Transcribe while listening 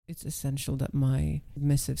it's essential that my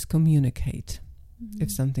missives communicate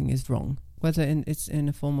if something is wrong, whether it's in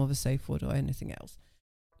a form of a safe word or anything else.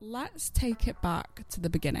 Let's take it back to the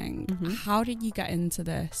beginning. How did you get into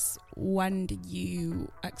this? When did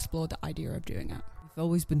you explore the idea of doing it? I've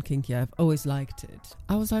always been kinky. I've always liked it.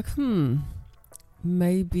 I was like,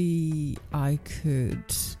 maybe I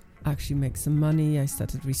could actually make some money. I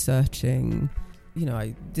started researching.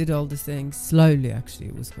 I did all the things slowly, actually.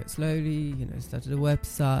 It was quite slowly. Started a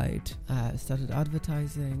website, started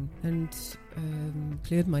advertising, and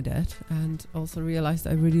cleared my debt, and also realized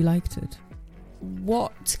I really liked it.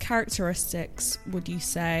 What characteristics would you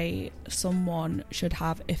say someone should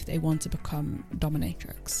have if they want to become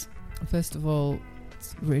dominatrix? First of all,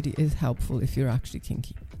 it really is helpful if you're actually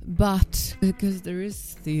kinky. But because there is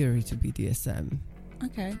theory to BDSM,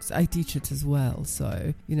 okay, I teach it as well.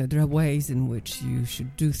 So, there are ways in which you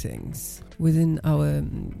should do things. Within our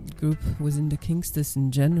group, within the Kinksters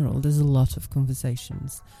in general, there's a lot of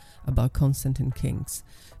conversations about consent in kinks.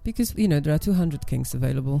 Because, there are 200 kinks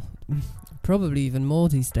available, probably even more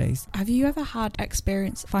these days. Have you ever had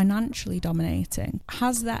experience financially dominating?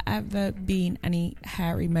 Has there ever been any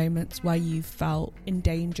hairy moments where you felt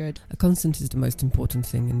endangered? Consent is the most important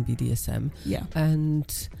thing in BDSM. Yeah.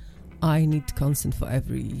 And I need consent for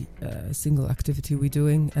every single activity we're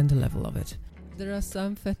doing and the level of it. There are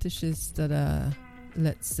some fetishes that are,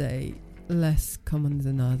 let's say, less common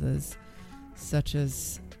than others, such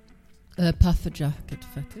as a puffer jacket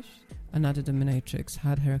fetish. Another dominatrix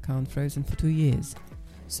had her account frozen for 2 years.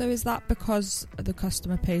 So is that because the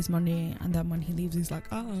customer pays money and then when he leaves he's like,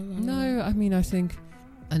 oh. No, I think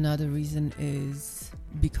another reason is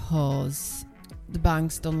because the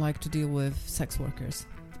banks don't like to deal with sex workers.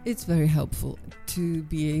 It's very helpful to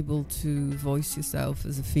be able to voice yourself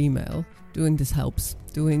as a female. Doing this helps.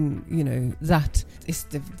 That is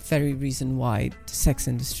the very reason why the sex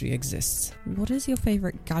industry exists. What is your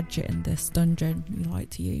favourite gadget in this dungeon you like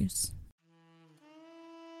to use?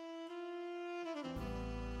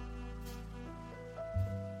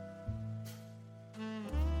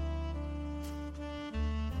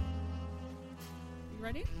 You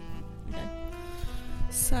ready? Okay.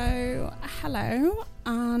 So, hello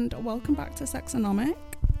and welcome back to Sexonomic.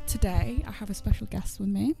 Today I have a special guest with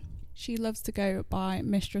me. She loves to go by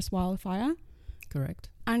Mistress Wildfire. Correct.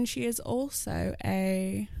 And she is also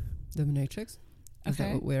a dominatrix. Is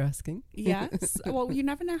that what we're asking? Yes. Well, you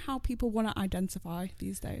never know how people want to identify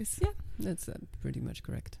these days. Yeah, that's pretty much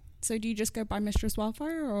correct. So do you just go by Mistress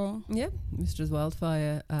Wildfire or? Yeah, Mistress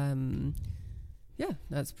Wildfire. Yeah,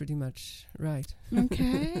 that's pretty much right.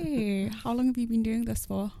 Okay. How long have you been doing this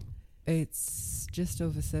for? It's just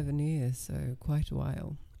over 7 years, so quite a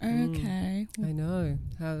while. Okay. I know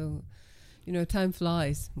how, time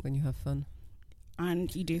flies when you have fun.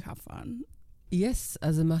 And you do have fun. Yes,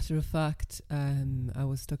 as a matter of fact, I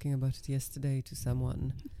was talking about it yesterday to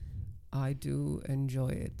someone. I do enjoy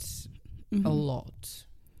it a lot,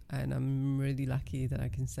 and I'm really lucky that I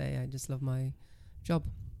can say I just love my job.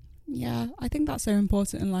 Yeah, I think that's so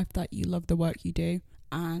important in life, that you love the work you do.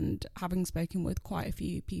 And having spoken with quite a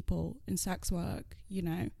few people in sex work,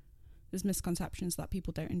 there's misconceptions that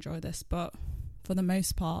people don't enjoy this, but for the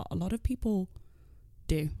most part, a lot of people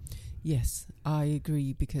do. Yes, I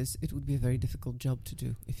agree, because it would be a very difficult job to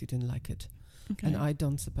do if you didn't like it. Okay. And I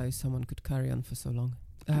don't suppose someone could carry on for so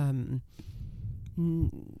long.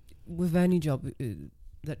 With any job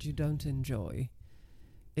that you don't enjoy,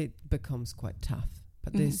 it becomes quite tough.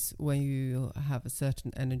 But this, when you have a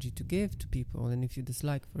certain energy to give to people, and if you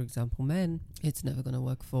dislike, for example, men, it's never going to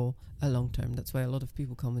work for a long term. That's why a lot of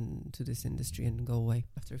people come into this industry and go away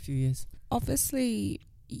after a few years. Obviously,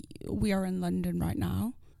 we are in London right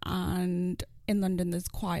now, and in London there's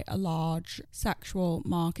quite a large sexual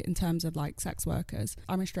market in terms of sex workers.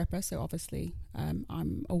 I'm a stripper, so obviously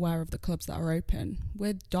I'm aware of the clubs that are open.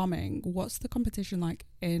 With domming, what's the competition like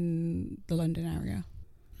in the London area?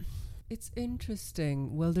 It's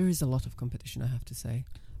interesting. Well, there is a lot of competition, I have to say.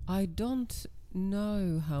 I don't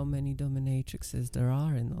know how many dominatrixes there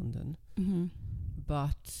are in London,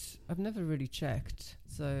 but I've never really checked.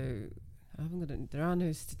 So there are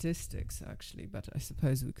no statistics, actually, but I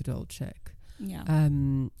suppose we could all check. Yeah.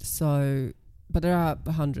 But there are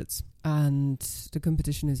hundreds, and the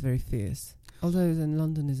competition is very fierce. Although then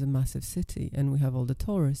London is a massive city, and we have all the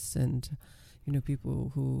tourists and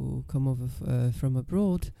people who come over from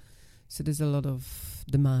abroad. So there's a lot of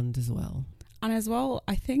demand as well. And as well,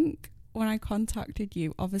 I think when I contacted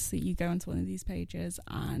you, obviously you go into one of these pages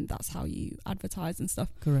and that's how you advertise and stuff.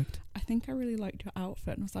 Correct. I think I really liked your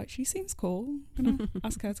outfit and I was like, she seems cool. I'm gonna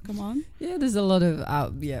ask her to come on. Yeah, there's a lot of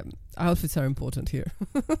outfits are important here.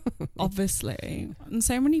 Obviously. And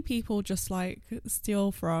so many people just like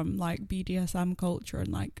steal from like BDSM culture and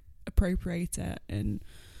like appropriate it and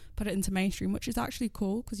put it into mainstream, which is actually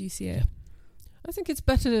cool because you see it. I think it's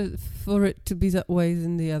better for it to be that way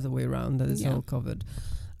than the other way around, that it's all covered.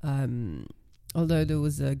 Although there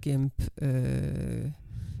was a GIMP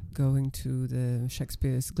going to the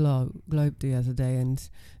Shakespeare's Globe the other day, and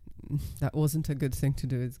that wasn't a good thing to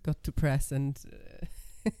do. It's got to press and...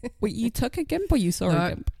 Wait, you took a GIMP or you saw a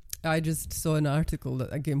GIMP? I just saw an article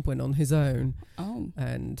that a GIMP went on his own. Oh.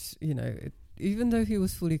 And, you know, even though he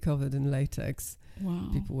was fully covered in latex,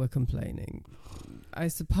 people were complaining. I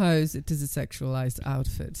suppose it is a sexualized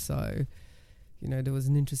outfit, so... You know, there was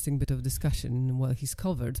an interesting bit of discussion while he's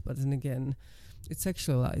covered, but then again, it's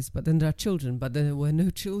sexualized. But then there are children, but there were no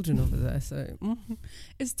children over there. So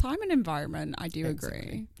it's time and environment. I do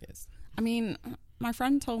agree. Yes. I mean, my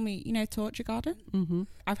friend told me, you know, Torture Garden. Mm-hmm.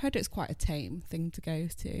 I've heard it's quite a tame thing to go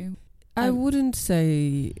to. I wouldn't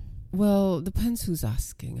say. Well, depends who's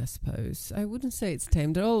asking, I suppose. I wouldn't say it's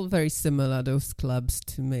tame. They're all very similar, those clubs,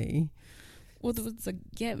 to me. Well, there was a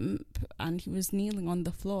GIMP and he was kneeling on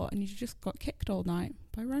the floor and he just got kicked all night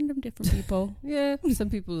by random different people. Yeah,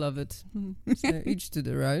 some people love it. So each to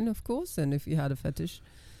their own, of course. And if you had a fetish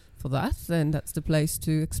for that, then that's the place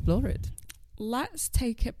to explore it. Let's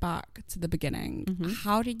take it back to the beginning. Mm-hmm.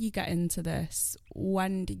 How did you get into this?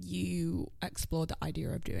 When did you explore the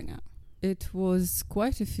idea of doing it? It was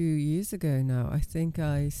quite a few years ago now. I think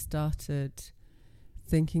I started...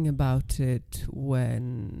 thinking about it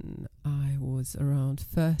when I was around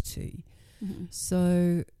 30. Mm-hmm.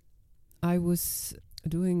 So I was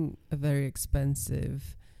doing a very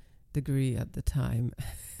expensive degree at the time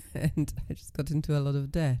and I just got into a lot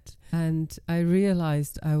of debt. And I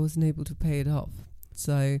realized I wasn't able to pay it off.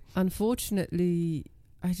 So unfortunately,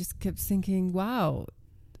 I just kept thinking, wow,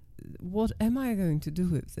 what am I going to do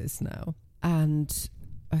with this now? And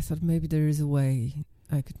I thought maybe there is a way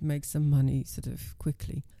I could make some money sort of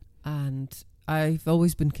quickly. And I've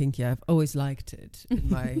always been kinky. I've always liked it in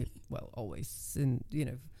my, always, in, you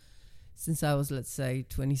know, since I was, let's say,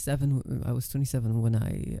 27. I was 27 when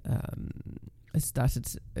I started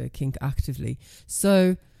kink actively.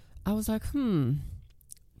 So I was like,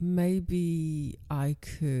 maybe I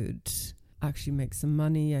could actually make some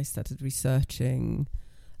money. I started researching.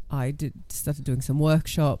 I started doing some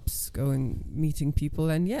workshops, meeting people,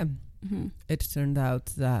 and it turned out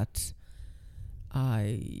that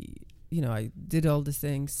I did all the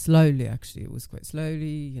things slowly. Actually, it was quite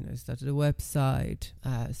slowly. Started a website,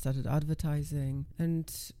 started advertising,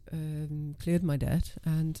 and cleared my debt,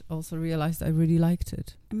 and also realized I really liked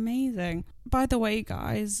it. Amazing. By the way,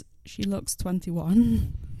 guys, she looks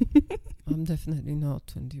 21. I'm definitely not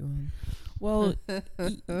 21. Well,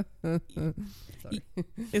 Sorry.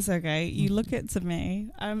 It's okay. You look it to me.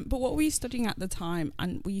 But what were you studying at the time?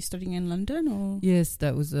 And were you studying in London or? Yes,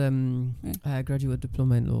 that was a graduate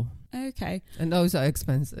diploma in law. Okay. And those are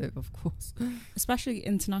expensive, of course. Especially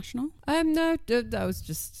international? No, that was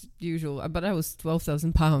just usual. But that was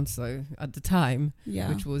 £12,000, so at the time,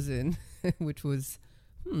 which was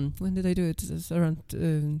when did I do it? It was around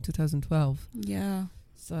 2012. Yeah.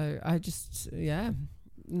 So I just,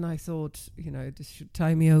 and I thought, this should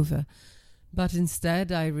tie me over. But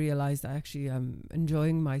instead, I realized I actually am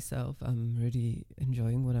enjoying myself. I'm really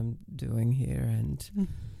enjoying what I'm doing here.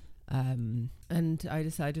 And I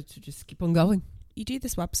decided to just keep on going. You do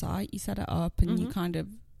this website, you set it up, and you kind of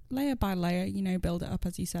layer by layer, build it up,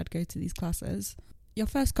 as you said, go to these classes. Your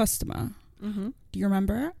first customer, do you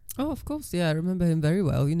remember it? Oh, of course. Yeah, I remember him very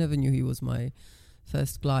well. You never knew he was my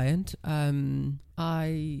first client.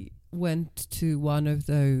 I went to one of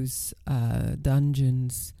those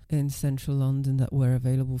dungeons in central London that were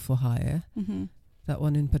available for hire. That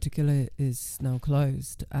one in particular is now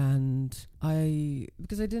closed. And I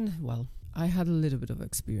had a little bit of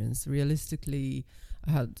experience. Realistically,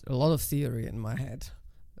 I had a lot of theory in my head,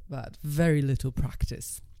 but very little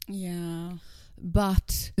practice. Yeah.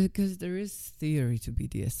 But because there is theory to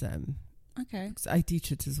BDSM. Okay. Because I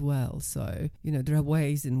teach it as well. So, there are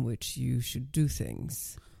ways in which you should do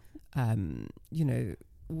things.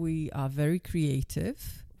 We are very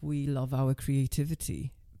creative. We love our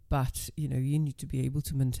creativity. But, you need to be able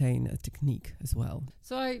to maintain a technique as well.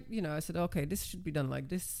 So I said, okay, this should be done like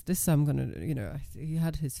this. This I'm going to, he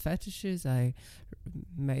had his fetishes. I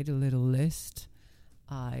made a little list.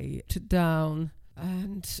 I took down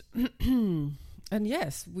and, and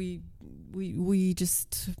yes, we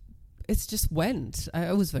just it just went.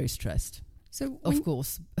 I was very stressed, So of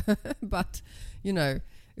course. But,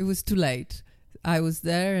 it was too late. I was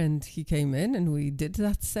there and he came in and we did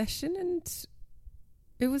that session and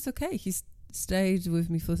it was okay. He stayed with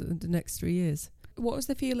me for the next 3 years. what was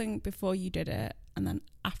the feeling before you did it and then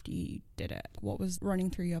after you did it? What was running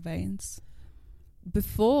through your veins?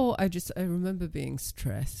 Before, I remember being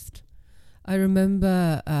stressed. I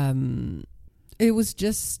remember it was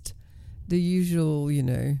just the usual,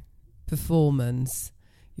 performance.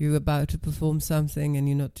 You're about to perform something and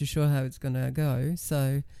you're not too sure how it's going to go.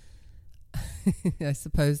 So I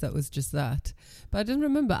suppose that was just that. But I don't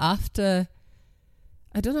remember after.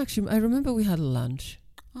 I remember we had a lunch.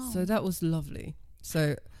 Oh. So that was lovely.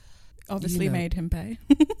 So Obviously made him pay.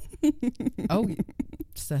 Oh,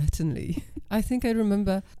 certainly. I think I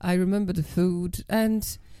remember the food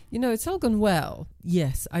and, it's all gone well.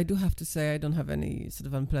 Yes, I do have to say I don't have any sort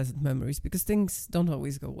of unpleasant memories because things don't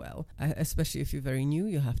always go well. Especially if you're very new,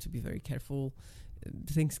 you have to be very careful.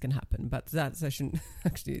 Things can happen. But that session,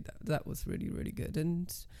 actually, that was really, really good.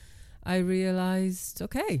 And I realized,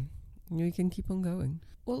 okay, we can keep on going.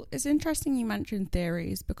 Well, it's interesting you mentioned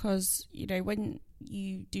theories because, when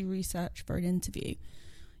you do research for an interview,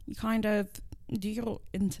 you kind of do your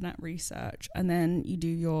internet research and then you do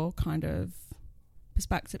your kind of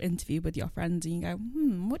perspective interview with your friends and you go,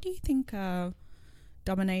 what do you think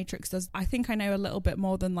Dominatrix does? I think I know a little bit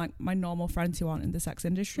more than like my normal friends who aren't in the sex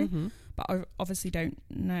industry, but I obviously don't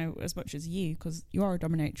know as much as you because you are a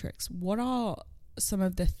dominatrix. What are some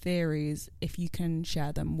of the theories, if you can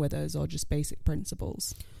share them with us, or just basic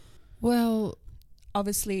principles? Well,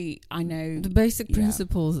 obviously I know the basic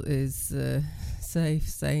principles is safe,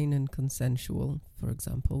 sane and consensual, for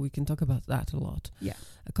example. We can talk about that a lot. Yeah.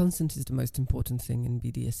 Consent is the most important thing in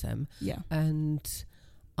BDSM. Yeah. And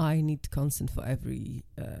I need consent for every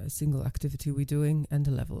single activity we're doing and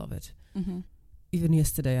the level of it. Mm-hmm. Even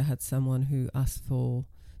yesterday I had someone who asked for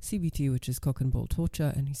CBT, which is cock and ball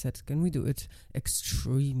torture, and he said, can we do it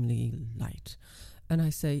extremely light? And I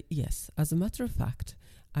say, yes. As a matter of fact,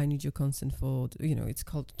 I need your consent for, it's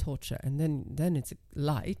called torture, and then it's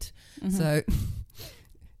light. Mm-hmm. So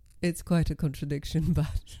it's quite a contradiction,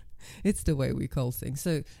 but it's the way we call things.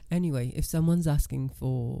 So anyway, if someone's asking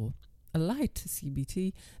for a light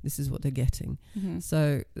CBT, this is what they're getting. Mm-hmm.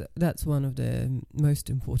 So that's one of the most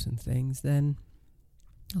important things. Then,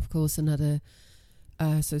 of course, another...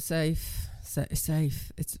 so safe.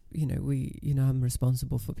 It's I'm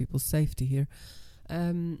responsible for people's safety here.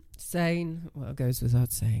 Sane, well, goes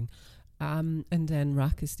without saying. And then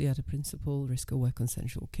RAC is the other principle, risk aware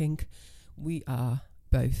consensual kink. We are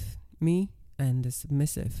both, me and the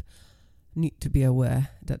submissive, need to be aware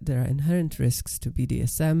that there are inherent risks to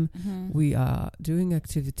BDSM. Mm-hmm. We are doing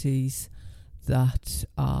activities that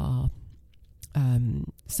are,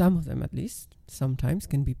 some of them at least, sometimes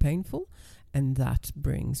can be painful. And that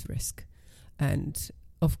brings risk. And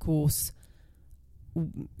of course,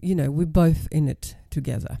 we're both in it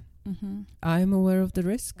together. Mm-hmm. I'm aware of the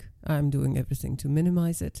risk. I'm doing everything to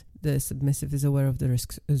minimize it. The submissive is aware of the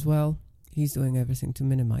risks as well. He's doing everything to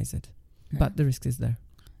minimize it. Okay. But the risk is there.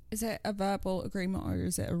 Is it a verbal agreement or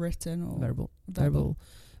is it a written or? Verbal.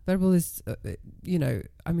 Verbal is,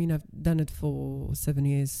 I've done it for 7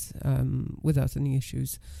 years without any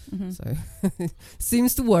issues. Mm-hmm. So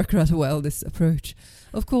seems to work rather well, this approach.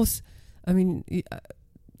 Of course, then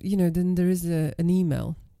there is an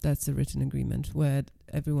email that's a written agreement where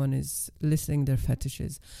everyone is listing their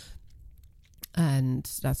fetishes. And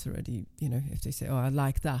that's already, if they say, oh, I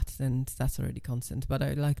like that, then that's already consent. But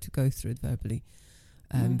I like to go through it verbally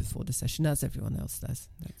before the session, as everyone else does.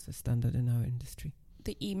 That's a standard in our industry.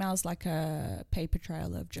 The email's like a paper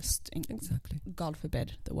trail of just, exactly, God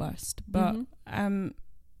forbid, the worst. But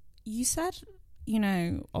you said,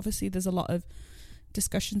 obviously there's a lot of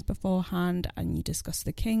discussions beforehand and you discuss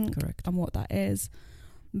the kink. Correct. And what that is.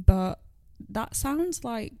 But that sounds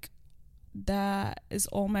like there is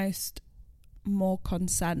almost more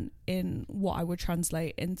consent in what I would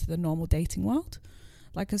translate into the normal dating world.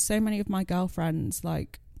 Like, as so many of my girlfriends,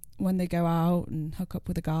 like, when they go out and hook up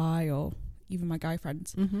with a guy or even my guy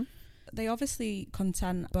friends, they obviously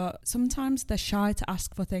consent, but sometimes they're shy to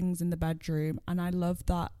ask for things in the bedroom. And I love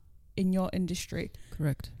that in your industry.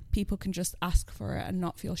 Correct. People can just ask for it and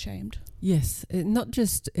not feel shamed. Yes, not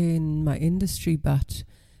just in my industry, but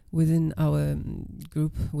within our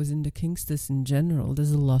group, within the Kinksters in general,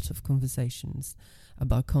 there's a lot of conversations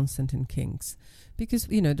about consent in kinks. Because,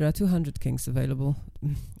 there are 200 kinks available,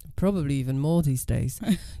 probably even more these days.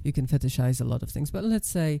 You can fetishize a lot of things, but let's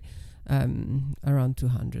say around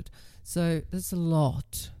 200. So that's a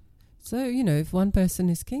lot. So, if one person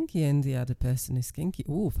is kinky and the other person is kinky,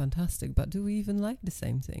 oh, fantastic. But do we even like the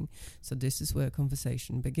same thing? So this is where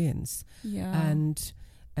conversation begins. Yeah.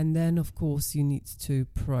 And then, of course, you need to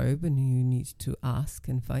probe and you need to ask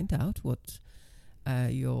and find out what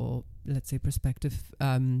your, let's say, prospective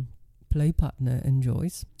play partner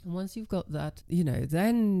enjoys. And once you've got that,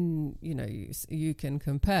 then, you can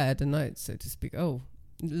compare the notes, so to speak. Oh,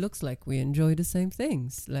 it looks like we enjoy the same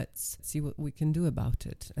things. Let's see what we can do about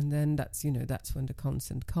it. And then that's when the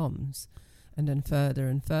consent comes. And then further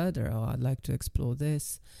and further, oh, I'd like to explore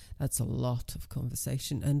this. That's a lot of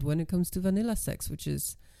conversation. And when it comes to vanilla sex, which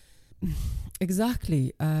is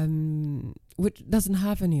exactly, which doesn't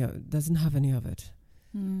have any of it.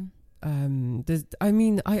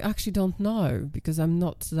 I actually don't know, because I'm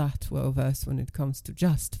not that well versed when it comes to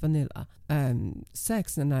just vanilla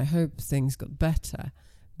sex, and I hope things got better.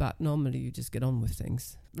 But normally you just get on with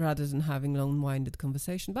things rather than having long-winded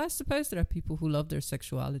conversation. But I suppose there are people who love their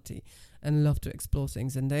sexuality and love to explore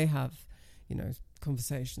things, and they have,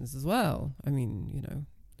 conversations as well. I mean,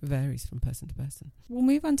 it varies from person to person. We'll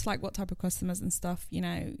move on to like what type of customers and stuff,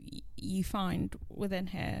 you find within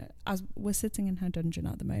here, as we're sitting in her dungeon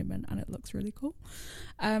at the moment, and it looks really cool.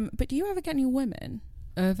 But do you ever get any women?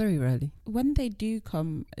 Very rarely. When they do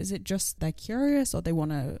come, is it just they're curious, or they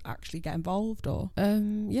want to actually get involved, or?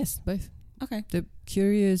 Yes, both. Okay. They're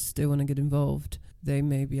curious, they want to get involved. They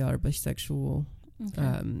maybe are bisexual,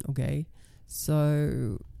 or gay.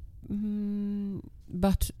 So,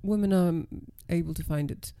 but women are able to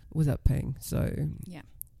find it without paying. So yeah,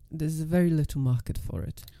 there's a very little market for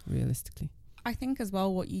it, realistically. I think as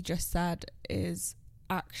well what you just said is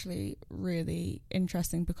actually really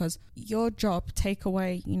interesting, because your job, take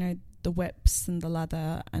away the whips and the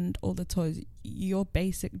leather and all the toys, your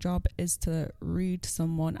basic job is to read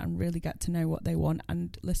someone and really get to know what they want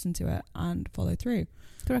and listen to it and follow through.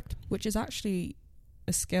 Correct. Which is actually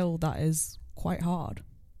a skill that is quite hard,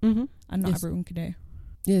 and not everyone can do.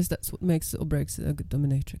 Yes, that's what makes or breaks a good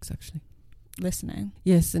dominatrix, actually. Listening.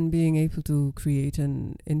 Yes, and being able to create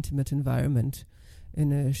an intimate environment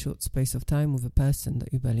in a short space of time with a person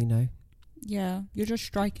that you barely know. Yeah, you're just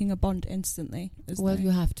striking a bond instantly. Well,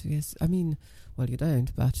 you have to, yes. I mean, well, you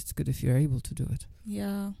don't, but it's good if you're able to do it.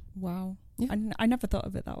 Yeah, wow. Yeah. I never thought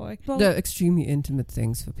of it that way. Well, they're extremely intimate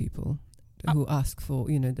things for people who ask for,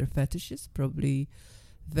 their fetishes. Probably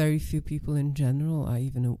very few people in general are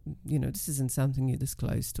even, this isn't something you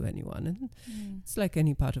disclose to anyone. And it's like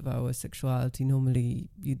any part of our sexuality. Normally,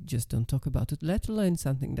 you just don't talk about it, let alone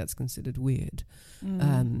something that's considered weird.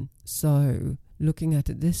 So looking at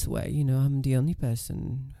it this way, I'm the only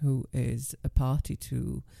person who is a party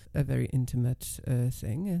to a very intimate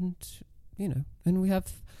thing. And, and we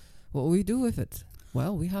have what we do with it.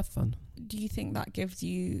 Well, we have fun. Do you think that gives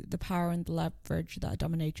you the power and the leverage that a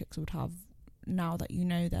dominatrix would have now that you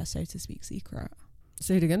know their, so to speak, secret?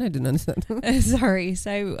 Say it again, I didn't understand. Sorry.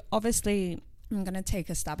 So obviously I'm going to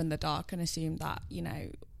take a stab in the dark and assume that,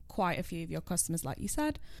 quite a few of your customers, like you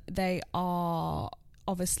said, they are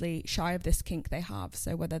obviously shy of this kink they have.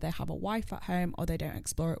 So whether they have a wife at home or they don't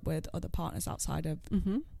explore it with other partners outside of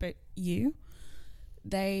but you,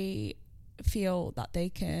 they feel that they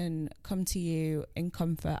can come to you in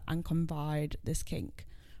comfort and confide this kink.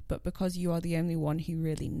 But because you are the only one who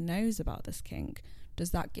really knows about this kink,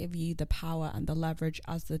 does that give you the power and the leverage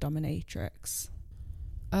as the dominatrix?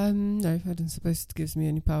 No, I don't suppose it gives me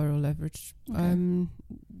any power or leverage. Okay.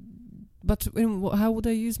 But how would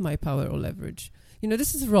I use my power or leverage?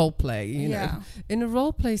 This is role play. Yeah. In a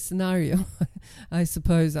role play scenario, I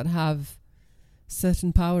suppose I'd have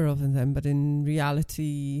certain power over them, but in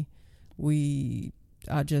reality, we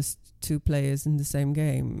are just two players in the same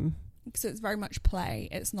game. So it's very much play.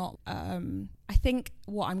 It's not, I think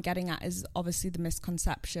what I'm getting at is obviously the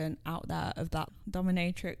misconception out there of that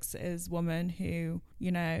dominatrix is woman who,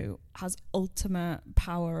 has ultimate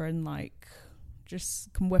power and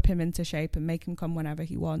just can whip him into shape and make him come whenever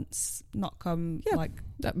he wants, not come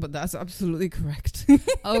but that's absolutely correct.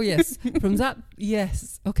 Oh yes, from that,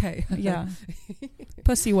 yes, okay. Yeah.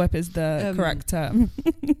 Pussy whip is the correct term.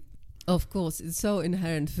 Of course, it's so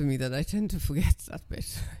inherent for me that I tend to forget that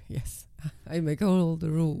bit. Yes, I make all the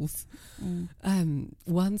rules.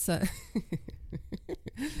 Once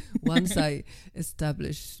I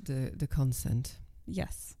establish the consent.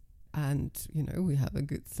 Yes. And, we have a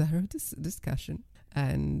good thorough discussion.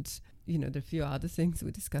 And, there are a few other things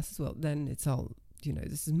we discuss as well. Then it's all,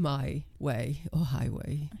 this is my way or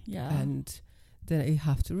highway. Yeah. And then I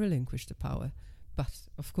have to relinquish the power. But,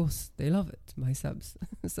 of course, they love it, my subs.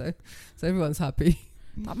 so everyone's happy.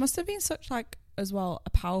 That must have been such, as well a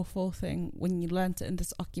powerful thing when you learnt it in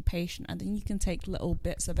this occupation, and then you can take little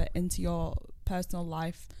bits of it into your personal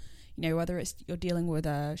life. You know, whether it's you're dealing with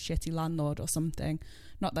a shitty landlord or something,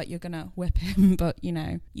 not that you're gonna whip him, but you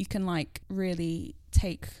know, you can like really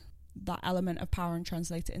take that element of power and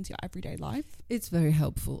translate it into your everyday life. It's very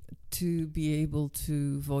helpful to be able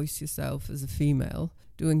to voice yourself as a female.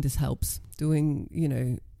 Doing this helps. Doing, you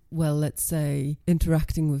know, well, let's say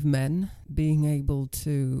interacting with men, being able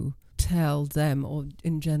to tell them, or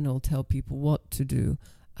in general tell people what to do,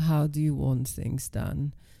 how do you want things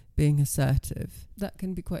done, being assertive, that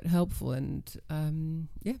can be quite helpful. And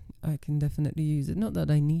yeah, I can definitely use it. Not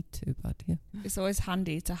that I need to, but yeah, it's always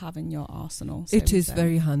handy to have in your arsenal. So it is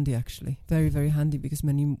very handy, actually, very, very handy, because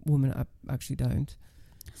many women actually don't.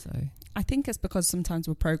 So I think it's because sometimes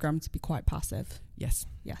we're programmed to be quite passive.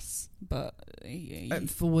 Yes, but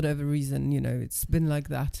for whatever reason, you know, it's been like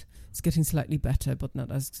that. It's getting slightly better, but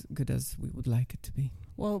not as good as we would like it to be.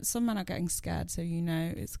 Well, some men are getting scared, so you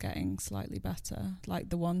know it's getting slightly better, like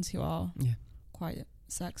the ones who are quite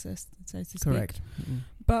sexist, so to speak. Correct. Mm-hmm.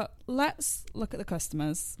 But let's look at the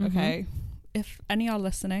customers, okay? If any are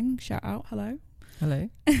listening, shout out, hello.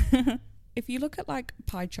 If you look at like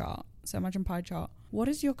pie chart, so imagine pie chart, what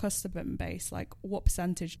is your customer base? Like what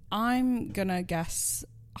percentage? I'm gonna guess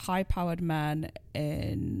high-powered men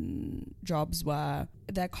in jobs where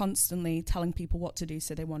they're constantly telling people what to do,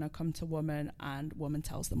 so they want to come to woman and woman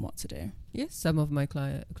tells them what to do. Yes, some of my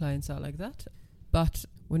clients are like that. But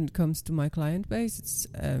when it comes to my client base, it's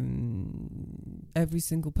every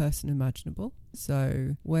single person imaginable.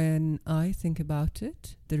 So when I think about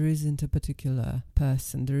it, there isn't a particular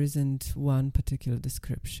person. There isn't one particular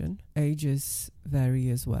description. Ages vary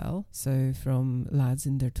as well. So from lads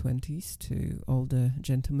in their 20s to older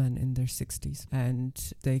gentlemen in their 60s. And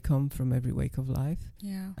they come from every wake of life.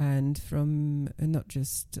 Yeah. And from not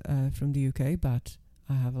just from the UK, but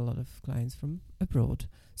I have a lot of clients from abroad.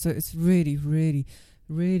 So it's really, really,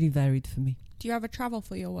 really varied for me. Do you ever travel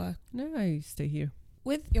for your work? No, I stay here.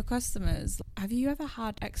 With your customers, have you ever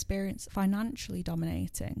had experience financially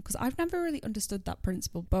dominating? Because I've never really understood that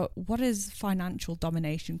principle, but what is financial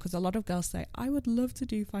domination? Because a lot of girls say, I would love to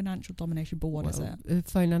do financial domination, but what is it?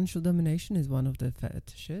 Financial domination is one of the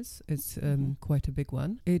fetishes. It's quite a big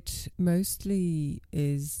one. It mostly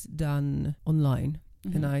is done online.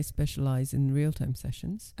 And I specialize in real-time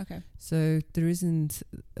sessions. Okay. So there isn't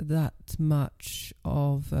that much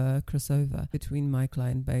of a crossover between my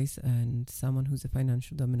client base and someone who's a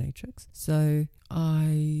financial dominatrix. So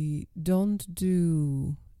I don't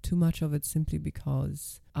do too much of it simply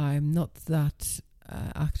because I'm not that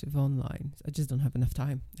active online. I just don't have enough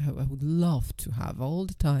time. I would love to have all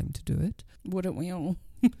the time to do it. Wouldn't we all?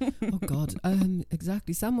 Oh God,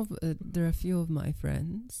 exactly. There are a few of my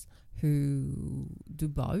friends who do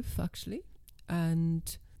both, actually,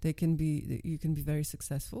 and you can be very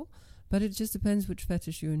successful, but it just depends which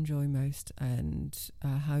fetish you enjoy most and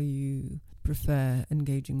how you prefer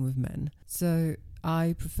engaging with men. So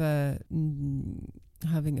I prefer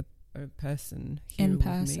having a person here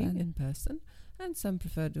with me in person, and some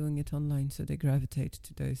prefer doing it online, so they gravitate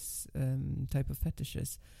to those type of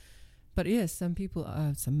fetishes. But yes, some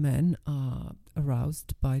men are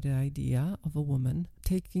aroused by the idea of a woman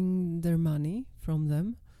taking their money from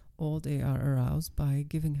them, or they are aroused by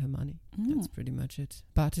giving her money. That's pretty much it.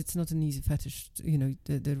 But it's not an easy fetish. You know,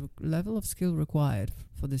 the level of skill required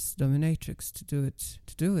for this dominatrix to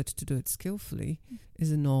do it skillfully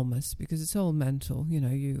is enormous, because it's all mental. You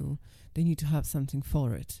know, they need to have something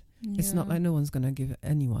for it. Yeah. It's not like no one's going to give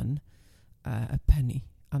anyone a penny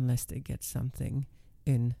unless they get something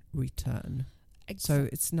in return. So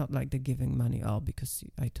it's not like they're giving money because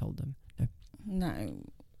I told them. No,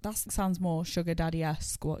 that sounds more sugar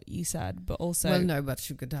daddy-esque what you said, but also... Well, no, but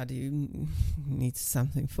sugar daddy needs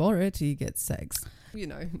something for it. He gets sex. You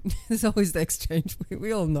know, there's always the exchange.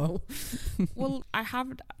 We all know. Well, I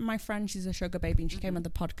have my friend, she's a sugar baby, and she came on the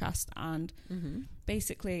podcast, and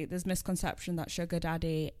basically there's misconception that sugar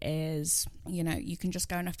daddy is, you know, you can just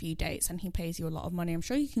go on a few dates and he pays you a lot of money. I'm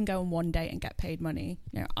sure you can go on one date and get paid money.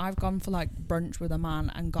 You know, I've gone for like brunch with a man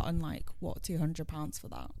and gotten like, £200 for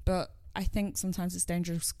that. But I think sometimes it's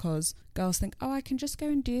dangerous because girls think, oh, I can just go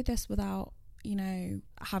and do this without, you know,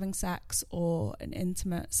 having sex or an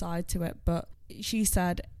intimate side to it. But she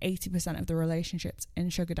said 80% of the relationships in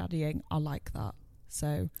sugar daddying are like that.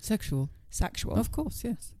 So sexual. Of course,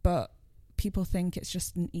 yes. But people think it's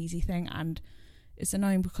just an easy thing, and it's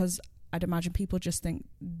annoying because I'd imagine people just think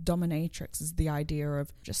dominatrix is the idea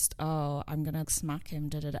of just, oh, I'm going to smack him,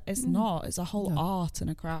 da-da-da. It's not. It's a whole art and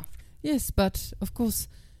a craft. Yes, but of course...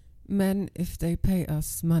 Men, if they pay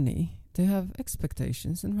us money, they have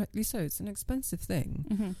expectations, and rightly so. It's an expensive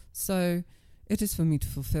thing. So it is for me to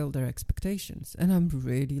fulfill their expectations, and I'm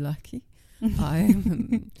really lucky.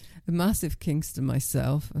 I'm a massive Kingston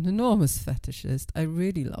myself, an enormous fetishist. I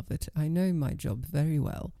really love it. I know my job very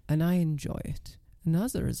well, and I enjoy it. And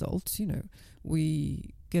as a result,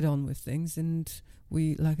 we get on with things, and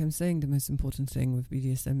we, like I'm saying, the most important thing with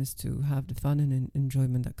BDSM is to have the fun and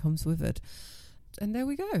enjoyment that comes with it. And there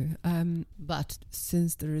we go. But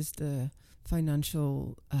since there is the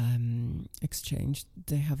financial exchange,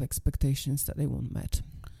 they have expectations that they want met.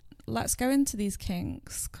 Let's go into these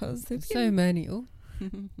kinks, because there's so many. Oh.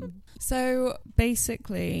 So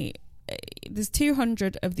basically, there's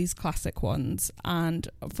 200 of these classic ones, and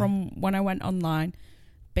from when I went online,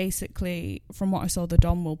 basically from what I saw, the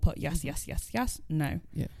dom will put yes, no.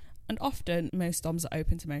 Yeah. And often most doms are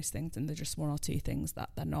open to most things, and they're just one or two things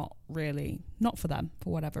that they're not for them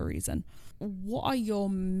for whatever reason. What are your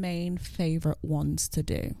main favourite ones to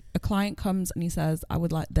do? A client comes and he says, I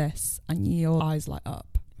would like this, and your eyes light up.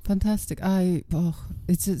 Fantastic.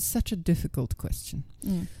 It's such a difficult question.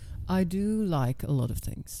 I do like a lot of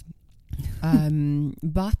things.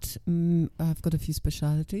 But I've got a few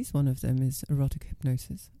specialities. One of them is erotic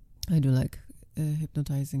hypnosis. I do like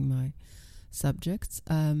hypnotizing my subjects.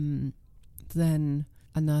 Then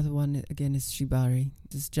another one again is shibari.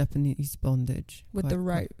 This Japanese bondage with the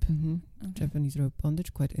rope. Okay. Japanese rope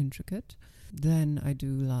bondage, quite intricate. Then I do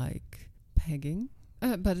like pegging.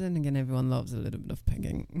 But then again, everyone loves a little bit of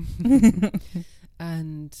pegging.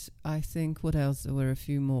 And I think, what else? There were a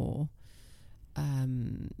few more.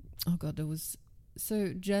 There was...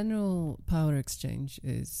 So general power exchange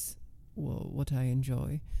is what I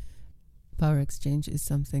enjoy. Power exchange is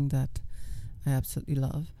something that I absolutely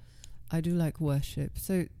love. I do like worship.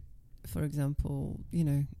 So, for example,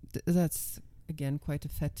 that's, again, quite a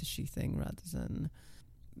fetishy thing rather than...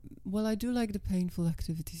 Well, I do like the painful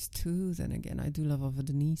activities too. Then again, I do love over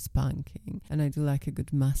the knee spanking, and I do like a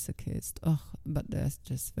good masochist. But that's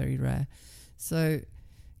just very rare. So,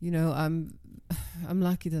 I'm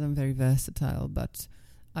lucky that I'm very versatile. But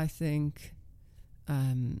I think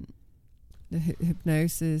the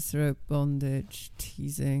hypnosis, rope bondage,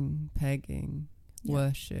 teasing, pegging,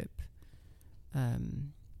 worship,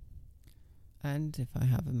 and if I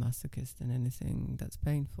have a masochist, then anything that's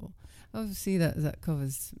painful. Obviously, that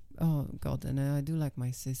covers... Oh, God, and I do like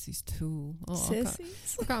my sissies, too.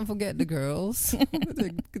 Sissies? I can't forget the girls.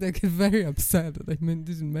 they get very upset that I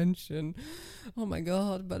didn't mention. Oh, my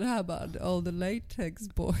God, but how about all the latex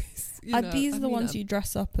boys? Are these the ones you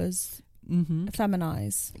dress up as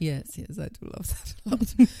feminize? Yes, I do love that a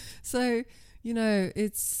lot. So...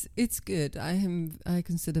 it's good. I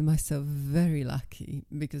consider myself very lucky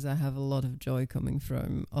because I have a lot of joy coming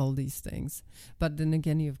from all these things. But then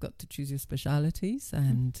again, you've got to choose your specialities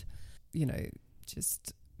and,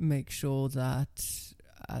 just make sure that,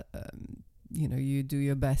 you do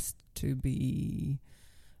your best to be,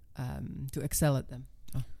 to excel at them.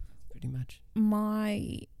 Pretty much.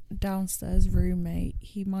 My downstairs roommate,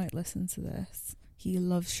 he might listen to this. He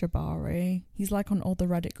loves shibari. He's like on all the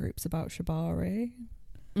Reddit groups about shibari.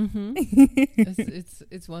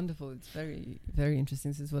 It's wonderful. It's very, very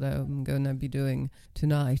interesting. This is what I'm going to be doing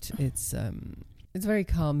tonight. It's very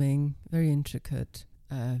calming, very intricate,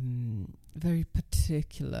 very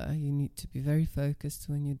particular. You need to be very focused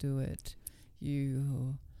when you do it.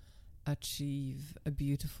 You achieve a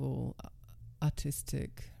beautiful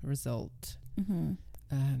artistic result,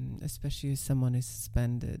 especially if someone is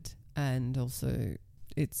suspended. And also,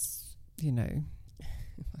 it's, I'm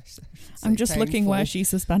just painful. Looking where she's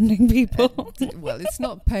suspending people. Well, it's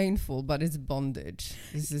not painful, but it's bondage.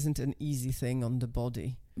 This isn't an easy thing on the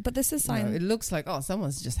body. But this is sign. It looks like,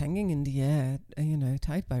 someone's just hanging in the air,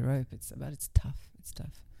 tied by rope. It's tough. It's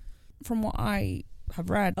tough. From what I have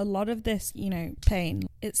read, a lot of this, pain,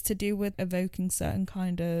 it's to do with evoking certain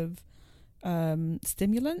kind of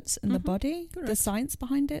stimulants in the body. Correct. The science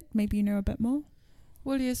behind it. Maybe you know a bit more.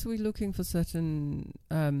 Well, yes, we're looking for certain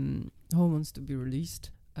hormones to be released,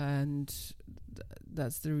 and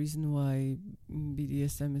that's the reason why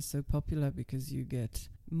BDSM is so popular, because you get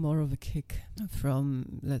more of a kick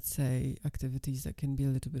from, let's say, activities that can be a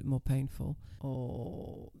little bit more painful,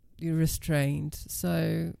 or you're restrained.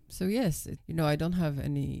 So yes, I don't have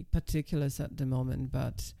any particulars at the moment,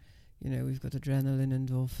 but, we've got adrenaline,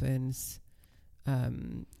 endorphins,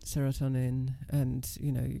 serotonin, and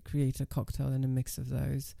you create a cocktail and a mix of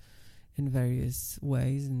those. in various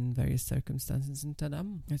ways, in various circumstances, and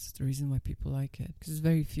ta-dam. That's the reason why people like it. Because there's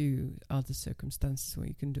very few other circumstances where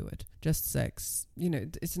you can do it. Just sex,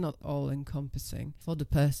 it's not all encompassing for the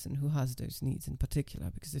person who has those needs in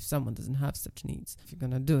particular, because if someone doesn't have such needs, if you're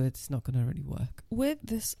going to do it, it's not going to really work. With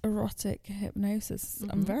this erotic hypnosis,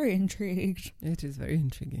 I'm very intrigued. It is very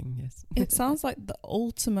intriguing, yes. It sounds like the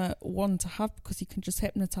ultimate one to have, because you can just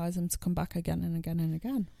hypnotize them to come back again and again and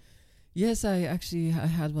again. Yes, I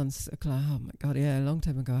had once a client, oh my God, yeah, a long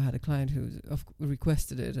time ago I had a client who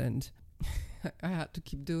requested it, and I had to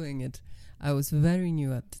keep doing it. I was very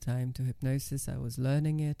new at the time to hypnosis. I was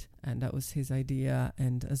learning it, and that was his idea,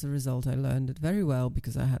 and as a result I learned it very well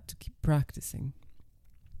because I had to keep practicing.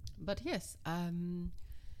 But yes,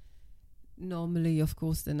 normally, of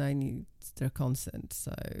course, then I need their consent,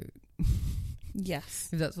 so yes,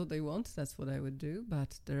 if that's what they want, that's what I would do.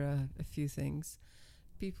 But there are a few things.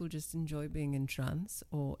 People just enjoy being in trance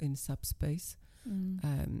or in subspace,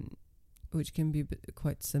 which can be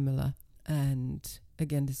quite similar. And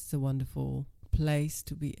again, this is a wonderful place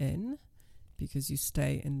to be in because you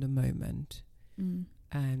stay in the moment.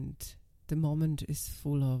 And the moment is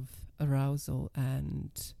full of arousal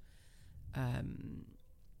and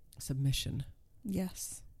submission.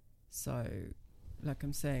 Yes. So, like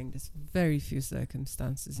I'm saying, there's very few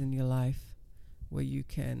circumstances in your life where you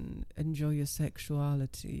can enjoy your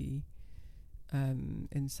sexuality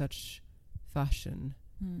in such fashion.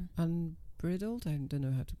 Unbridled? I don't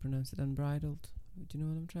know how to pronounce it. Unbridled? Do you know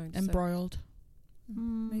what I'm trying to say? Embroiled?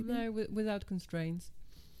 Maybe? No, without constraints.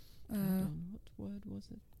 What word was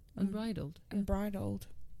it? Unbridled. Yeah. Unbridled.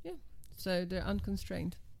 Yeah. So they're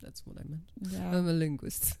unconstrained. That's what I meant. Yeah. I'm a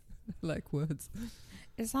linguist. I like words.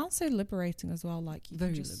 It sounds so liberating as well. Like you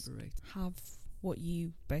very can just liberating. have what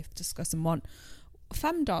you both discuss and want.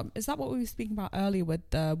 Femdom, is that what we were speaking about earlier with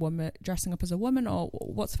the woman dressing up as a woman, or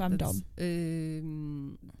what's femdom?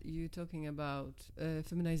 You're talking about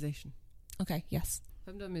feminization. Okay, yes.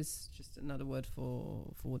 Femdom is just another word for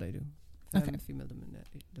what I do. Okay. Female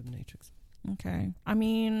dominatrix. Okay. I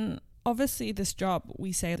mean, obviously this job,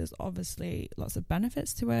 we say there's obviously lots of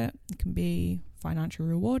benefits to it. It can be financially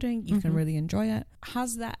rewarding. You can really enjoy it.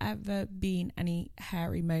 Has there ever been any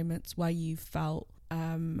hairy moments where you felt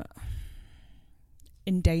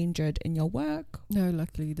endangered in your work? No,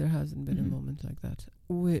 luckily there hasn't been a moment like that,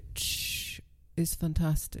 which is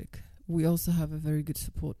fantastic. We also have a very good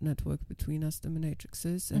support network between us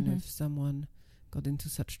dominatrixes, and if someone got into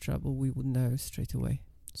such trouble, we would know straight away.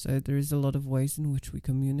 So there is a lot of ways in which we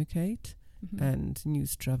communicate and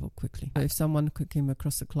news travel quickly. If someone came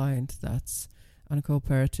across a client that's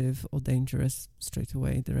uncooperative or dangerous, straight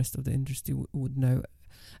away the rest of the industry would know.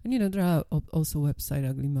 And there are also website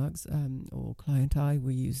ugly mugs or Client Eye.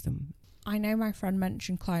 We use them. I know my friend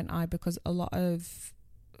mentioned Client Eye because a lot of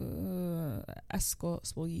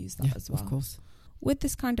escorts will use that as well. Of course. With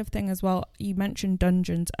this kind of thing as well, you mentioned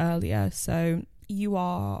dungeons earlier, so you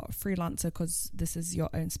are freelancer because this is your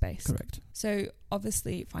own space. Correct. So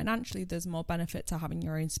obviously financially there's more benefit to having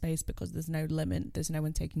your own space because there's no limit, there's no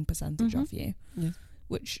one taking percentage off you. Yes.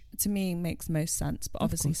 Which to me makes most sense, but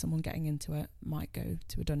obviously someone getting into it might go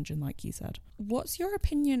to a dungeon like you said. What's your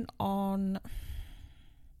opinion on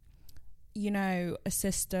a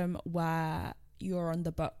system where you're on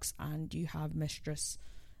the books and you have mistress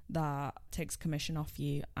that takes commission off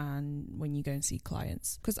you and when you go and see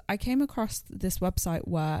clients? Because I came across this website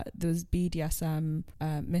where there was BDSM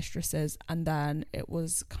mistresses, and then it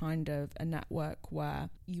was kind of a network where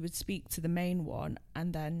you would speak to the main one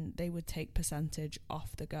and then they would take percentage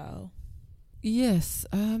off the girl. Yes,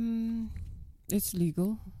 it's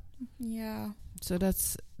legal. Yeah. So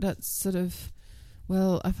that's sort of,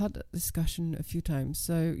 well, I've had that discussion a few times.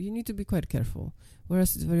 So you need to be quite careful.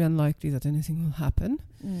 Whereas it's very unlikely that anything will happen.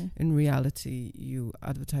 In reality, you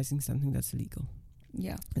advertising something that's legal.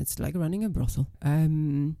 Yeah. It's like running a brothel.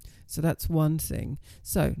 So that's one thing.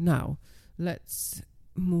 So now let's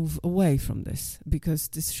move away from this because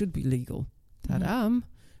this should be legal.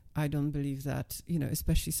 I don't believe that,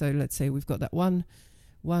 especially so let's say we've got that one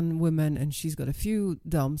woman and she's got a few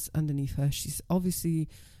doms underneath her. She's obviously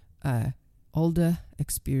older,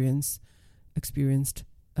 experienced.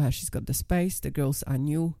 She's got the space, the girls are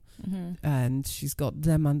new, and she's got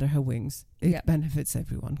them under her wings. It benefits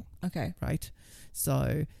everyone. Okay. Right?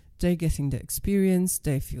 So they're getting the experience,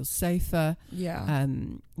 they feel safer. Yeah.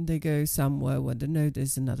 They go somewhere where they know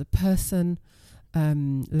there's another person,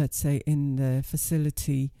 let's say in the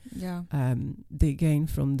facility. Yeah. They gain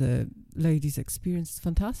from the lady's experience. It's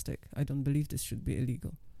fantastic. I don't believe this should be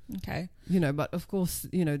illegal. Okay. But of course,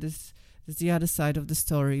 there's the other side of the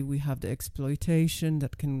story. We have the exploitation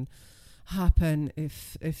that can happen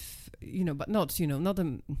if but not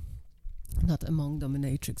not among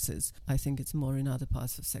dominatrixes. I think it's more in other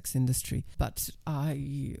parts of sex industry. But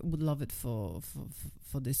I would love it for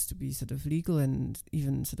this to be sort of legal and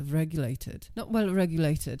even sort of regulated. Not well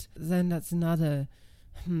regulated. Then that's another,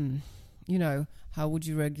 how would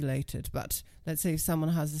you regulate it? But let's say if someone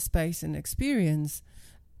has the space and experience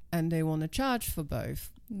and they want to charge for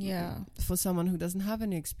both. Yeah. For someone who doesn't have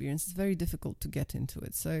any experience, it's very difficult to get into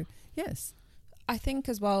it. So, yes. I think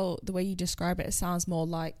as well, the way you describe it sounds more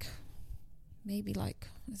like, maybe like,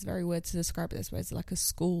 it's very weird to describe it this way, it's like a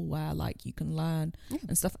school where like you can learn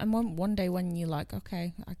and stuff. And one day when you're like,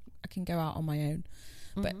 okay, I can go out on my own.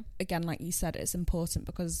 Mm-hmm. But again, like you said, it's important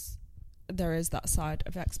because there is that side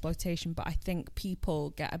of exploitation. But I think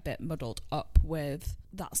people get a bit muddled up with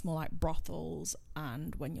that's more like brothels,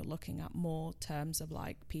 and when you're looking at more terms of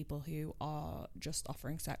like people who are just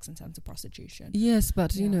offering sex in terms of prostitution. Yes,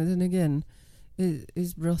 but then again,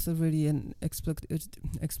 is brothel really an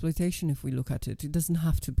exploitation if we look at it? It doesn't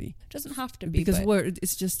have to be. It doesn't have to be. Because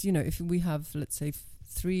it's just, if we have, let's say,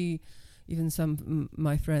 3, even some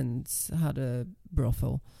my friends had a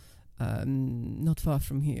brothel not far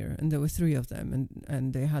from here, and there were 3 of them,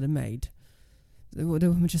 and they had a maid. They were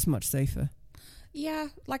just much safer. Yeah,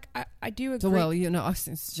 like I do agree. So, well, I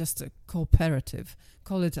think it's just a cooperative.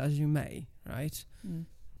 Call it as you may, right? Mm.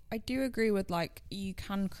 I do agree with, like, you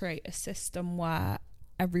can create a system where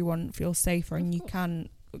everyone feels safer, and you can,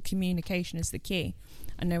 communication is the key,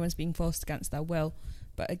 and no one's being forced against their will.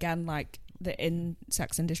 But again, like, in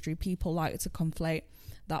sex industry, people like to conflate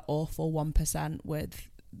that awful 1% with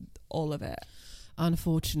all of it.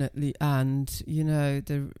 Unfortunately, and,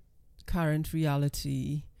 the current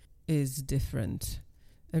reality is different.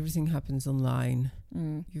 Everything happens online.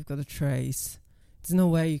 You've got to trace. There's no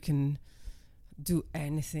way you can do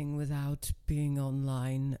anything without being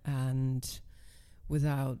online and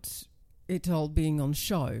without it all being on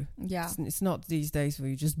show. Yeah. It's not these days where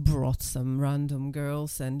you just brought some random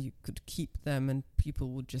girls and you could keep them and people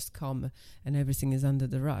would just come and everything is under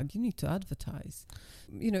the rug. You need to advertise.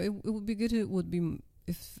 It would be good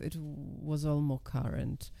if it was all more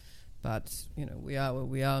current. But, we are where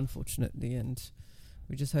we are, unfortunately, and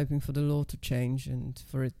we're just hoping for the law to change and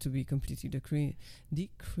for it to be completely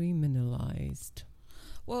decriminalized.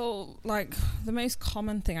 Well, like, the most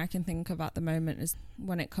common thing I can think of at the moment is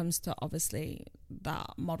when it comes to, obviously,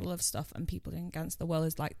 that model of stuff and people doing against the will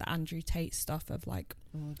is, like, the Andrew Tate stuff of, like...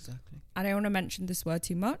 Oh, exactly. I don't want to mention this word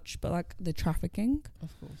too much, but, like, the trafficking.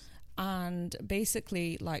 Of course. And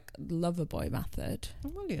basically, like, lover boy method.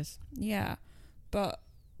 Oh, well, yes. Yeah. But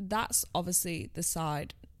that's obviously the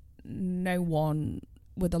side no one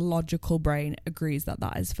with a logical brain agrees that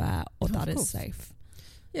is fair or that is safe.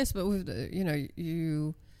 Yes, but with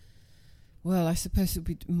well, I suppose it would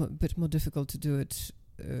be a bit more difficult to do it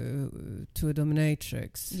to a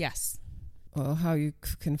dominatrix. Yes. Or how you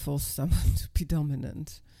can force someone to be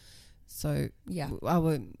dominant. So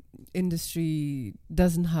our industry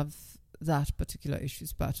doesn't have that particular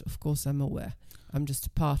issues, but of course I'm aware. I'm just a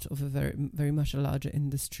part of a very, very much a larger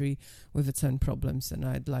industry with its own problems, and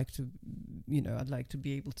I'd like to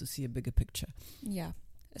be able to see a bigger picture. Yeah.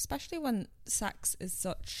 Especially when sex is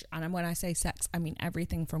such, and when I say sex, I mean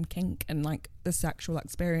everything from kink and like the sexual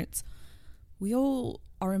experience. We all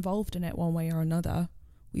are involved in it one way or another.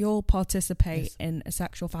 We all participate in a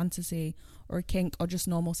sexual fantasy or a kink or just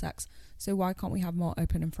normal sex. So why can't we have more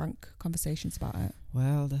open and frank conversations about it?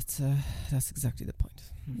 Well, that's exactly the point.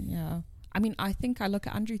 Yeah. I mean, I think I look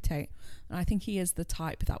at Andrew Tate and I think he is the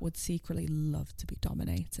type that would secretly love to be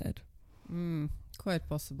dominated. Quite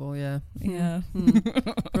possible, yeah. Yeah.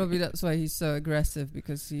 Probably that's why he's so aggressive,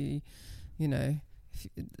 because he,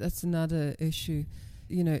 that's another issue.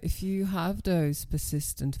 If you have those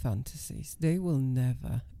persistent fantasies, they will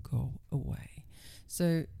never go away. So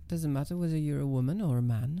it doesn't matter whether you're a woman or a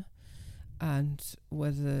man, and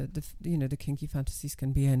whether the kinky fantasies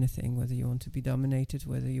can be anything, whether you want to be dominated,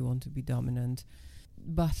 whether you want to be dominant.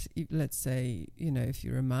 But let's say, if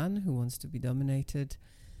you're a man who wants to be dominated,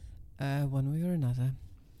 one way or another,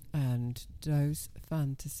 and those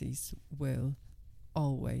fantasies will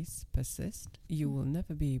always persist. You will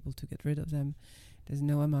never be able to get rid of them. There's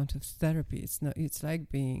no amount of therapy. It's like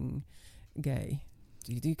being gay.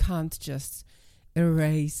 You can't just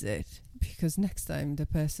erase it, because next time the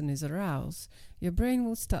person is aroused, your brain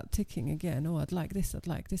will start ticking again. Oh, I'd like this, I'd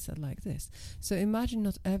like this, I'd like this. So imagine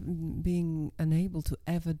not being unable to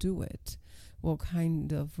ever do it. What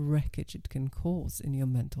kind of wreckage it can cause in your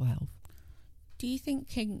mental health. Do you think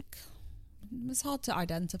kink... It's hard to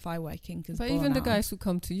identify where kink is but born even the out. guys who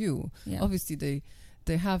come to you, obviously they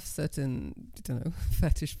they have certain, I don't know,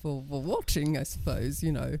 fetish for watching, I suppose,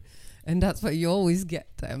 you know, and that's why you always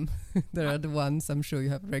get them. There are the ones, I'm sure you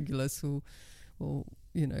have regulars who,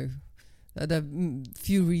 you know, there are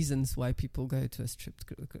few reasons why people go to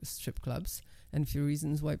strip clubs and few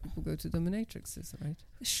reasons why people go to dominatrixes, right?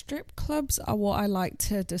 Strip clubs are what I like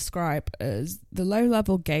to describe as the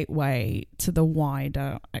low-level gateway to the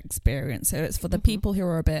wider experience. So it's for the people who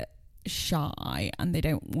are a bit shy and they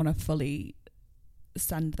don't want to fully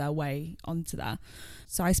send their way onto there.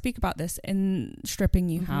 So I speak about this in stripping.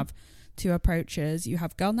 You have two approaches. You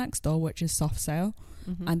have girl next door, which is soft sale,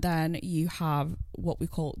 and then you have what we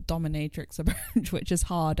call dominatrix approach, which is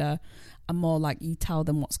harder and more like you tell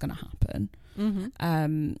them what's going to happen.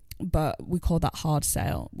 But we call that hard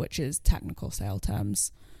sale, which is technical sale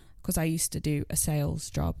terms, because I used to do a sales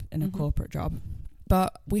job in a corporate job.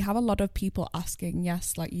 But we have a lot of people asking,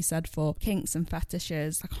 yes, like you said, for kinks and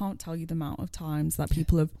fetishes. I can't tell you the amount of times that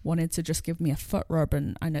people have wanted to just give me a foot rub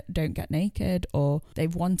and I don't get naked, or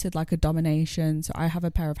they've wanted like a domination. So I have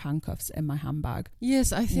a pair of handcuffs in my handbag.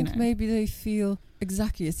 Yes, I think maybe they feel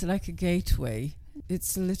exactly, it's like a gateway.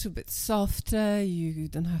 It's a little bit softer. You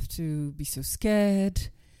don't have to be so scared.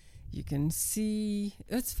 You can see.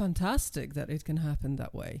 It's fantastic that it can happen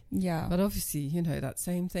that way. Yeah. But obviously, you know, that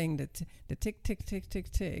same thing, that the tick, tick, tick, tick,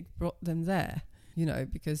 tick brought them there, you know,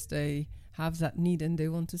 because they have that need and they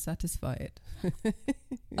want to satisfy it.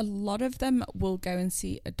 A lot of them will go and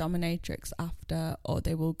see a dominatrix after, or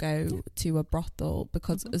they will go to a brothel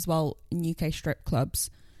because as well, in UK strip clubs,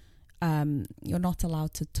 you're not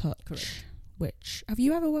allowed to touch. Correct. Which, have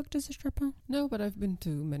you ever worked as a stripper? No, but I've been to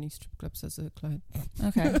many strip clubs as a client.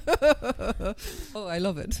 Okay. Oh, I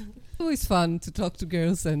love it. Always fun to talk to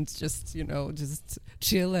girls and just, you know, just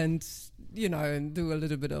chill and, you know, and do a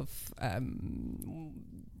little bit of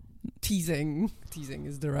teasing. Teasing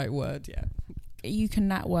is the right word, yeah. You can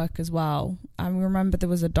network as well. I remember there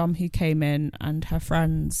was a dom who came in and her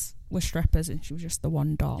friends were strippers and she was just the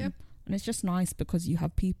one dom. Yep. And it's just nice because you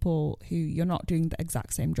have people who you're not doing the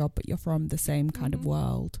exact same job, but you're from the same kind of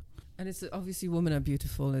world. And it's obviously women are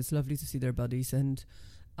beautiful. It's lovely to see their bodies. And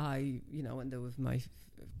I, you know, went there with my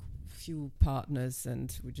few partners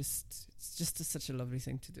and it's just such a lovely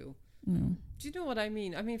thing to do. Do you know what I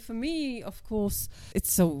mean? I mean, for me, of course,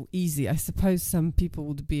 it's so easy. I suppose some people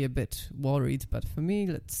would be a bit worried, but for me,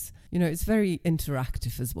 it's very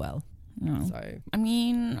interactive as well. So, I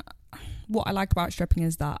mean, what I like about stripping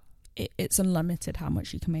is that it's unlimited how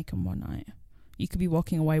much you can make in one night. You could be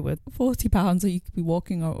walking away with £40 or you could be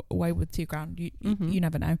walking away with £2,000. You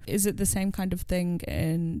never know. Is it the same kind of thing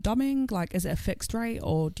in doming? Like, is it a fixed rate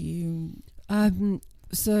or do you...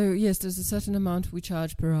 So, yes, there's a certain amount we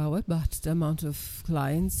charge per hour, but the amount of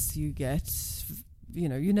clients you get, you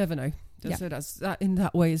know, you never know. So that in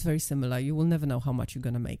that way is very similar. You will never know how much you're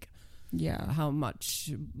going to make. Yeah. How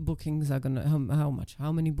much bookings are going to,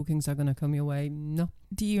 how many bookings are going to come your way? No.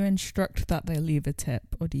 Do you instruct that they leave a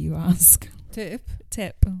tip or do you ask? Tip?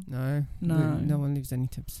 No. No one leaves any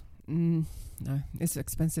tips. No. It's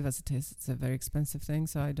expensive as it is. It's a very expensive thing,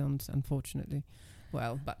 so I don't, unfortunately.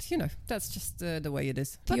 Well, but, you know, that's just the way it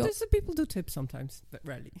is. But there's people do tips sometimes, but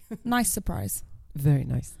rarely. Nice surprise. Very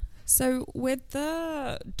nice. So with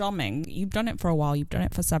the doming, you've done it for a while, you've done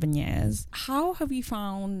it for 7 years. How have you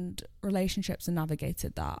found relationships and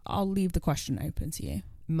navigated that? I'll leave the question open to you.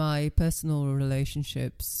 My personal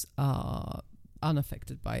relationships are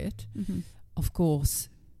unaffected by it. Of course,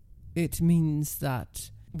 it means that,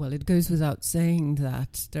 well, it goes without saying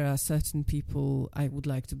that there are certain people I would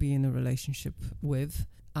like to be in a relationship with,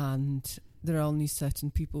 and there are only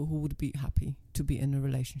certain people who would be happy to be in a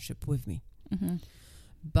relationship with me.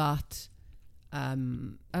 But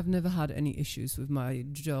I've never had any issues with my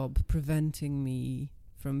job preventing me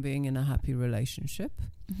from being in a happy relationship,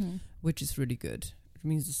 which is really good. It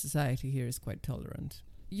means the society here is quite tolerant.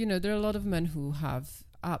 You know, there are a lot of men who have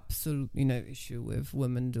absolutely no issue with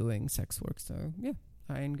women doing sex work. So, yeah,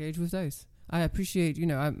 I engage with those. I appreciate, you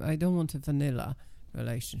know, I don't want a vanilla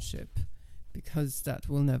relationship because that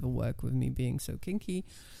will never work with me being so kinky.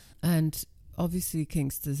 And obviously,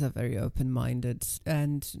 kinksters are very open-minded,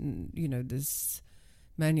 and you know, there's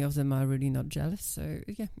many of them are really not jealous. So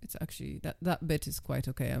yeah, it's actually that bit is quite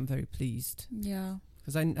okay. I'm very pleased. Yeah,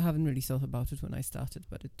 because I haven't really thought about it when I started,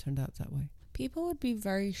 but it turned out that way. People would be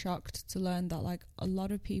very shocked to learn that, like, a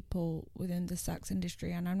lot of people within the sex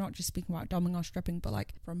industry, and I'm not just speaking about doming or stripping, but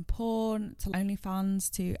like from porn to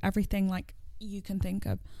OnlyFans to everything like you can think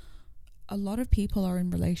of. A lot of people are in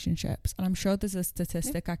relationships, and I'm sure there's a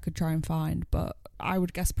statistic I could try and find, but I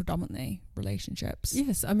would guess predominantly relationships.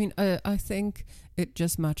 Yes, I mean, I think it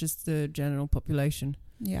just matches the general population.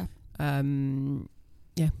 Yeah.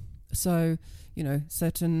 So,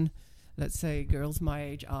 certain, let's say, girls my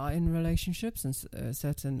age are in relationships and a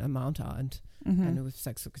certain amount aren't. Mm-hmm. And with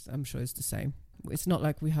sex workers, I'm sure it's the same. It's not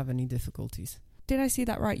like we have any difficulties. Did I see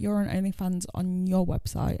that right? You're on OnlyFans on your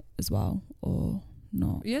website as well, or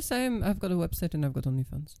not? Yes, I am. I've got a website and I've got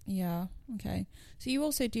OnlyFans. Yeah, okay. So you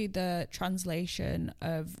also do the translation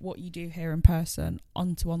of what you do here in person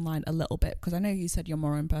onto online a little bit, because I know you said you're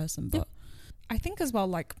more in person, but I think as well,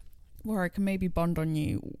 like, where I can maybe bond on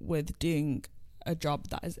you with doing a job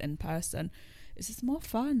that is in person, is it's more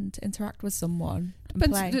fun to interact with someone and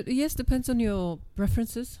play. Depends on your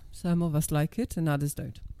preferences. Some of us like it and others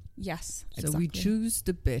don't. Yes, So exactly. we choose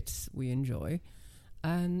the bits we enjoy,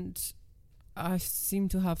 and I seem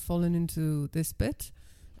to have fallen into this bit,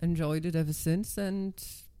 enjoyed it ever since, and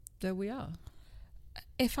there we are.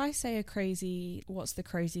 If I say what's the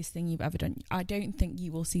craziest thing you've ever done? I don't think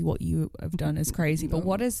you will see what you have done as crazy, but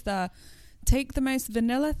what is take the most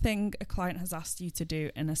vanilla thing a client has asked you to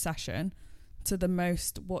do in a session to the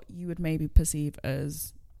most what you would maybe perceive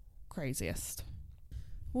as craziest?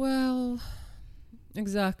 Well,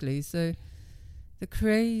 exactly. So the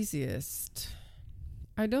craziest,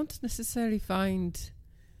 I don't necessarily find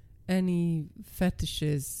any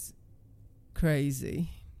fetishes crazy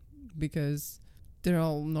because they're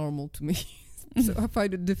all normal to me. So I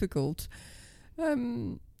find it difficult.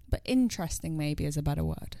 But interesting maybe is a better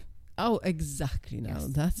word. Oh, exactly. Now,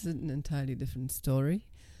 that's an entirely different story.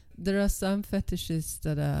 There are some fetishes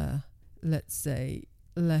that are, let's say,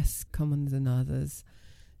 less common than others,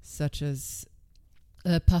 such as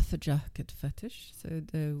a puffer jacket fetish. So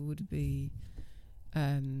there would be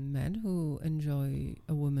men who enjoy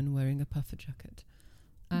a woman wearing a puffer jacket.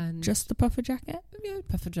 And just the puffer jacket? Yeah,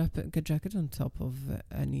 puffer jacket on top of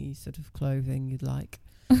any sort of clothing you'd like.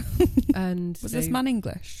 And was this man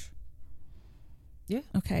English? Yeah.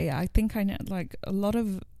 Okay, I think I know, like, a lot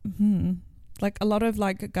of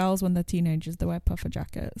girls when they're teenagers, they wear puffer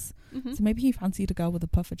jackets. Mm-hmm. So maybe he fancied a girl with a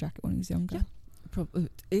puffer jacket when he was younger. Yeah.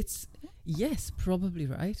 It's probably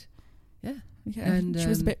right. Yeah. Yeah, and she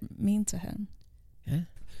was a bit mean to him. Yeah.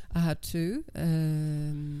 I had 2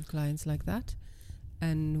 clients like that,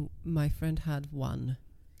 and my friend had 1.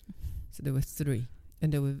 So there were 3,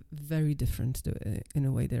 and they were very different in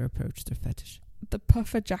a way they approached their fetish. The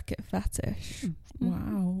puffer jacket fetish. Mm-hmm.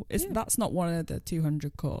 Wow. That's not one of the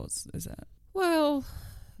 200 cores, is it? Well,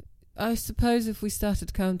 I suppose if we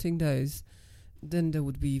started counting those, then there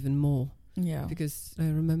would be even more. Yeah. Because I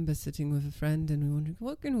remember sitting with a friend and we were wondering,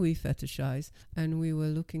 what can we fetishize? And we were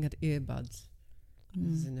looking at earbuds.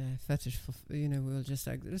 As in a fetish for, we were just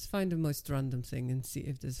like, let's find the most random thing and see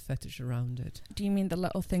if there's fetish around it. Do you mean the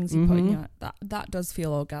little things you put in your... That does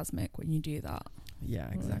feel orgasmic when you do that. Yeah,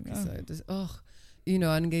 exactly. So there's,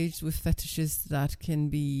 I engaged with fetishes that can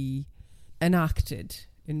be enacted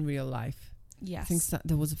in real life. Yes. I think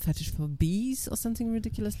there was a fetish for bees or something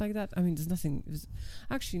ridiculous like that. I mean, there's nothing...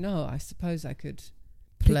 Actually, no, I suppose I could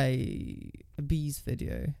play a bees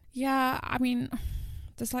video. Yeah, I mean...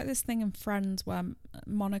 There's like this thing in Friends where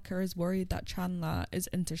Monica is worried that Chandler is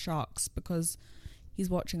into sharks because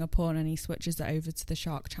he's watching a porn and he switches it over to the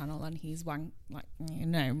shark channel and he's about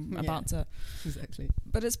to... Exactly.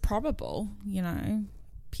 But it's probable,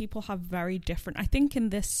 people have very different... I think in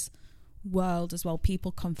this world as well,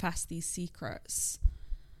 people confess these secrets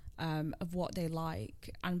of what they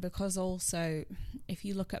like. And because also, if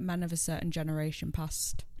you look at men of a certain generation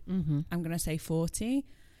past, I'm going to say 40,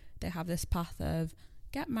 they have this path of...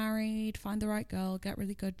 get married, find the right girl, get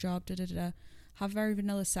really good job, have very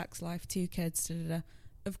vanilla sex life, 2 kids,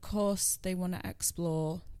 Of course, they want to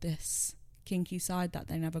explore this kinky side that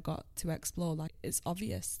they never got to explore. Like, it's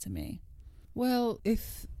obvious to me. Well,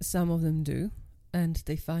 if some of them do, and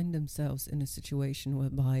they find themselves in a situation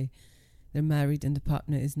whereby they're married and the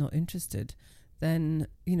partner is not interested, then,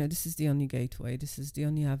 this is the only gateway. This is the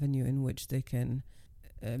only avenue in which they can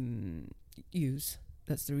use.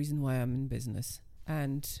 That's the reason why I'm in business.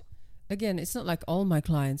 And again, it's not like all my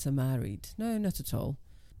clients are married. No, not at all.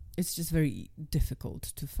 It's just very difficult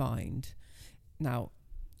to find. Now,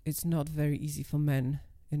 it's not very easy for men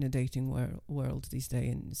in a dating world these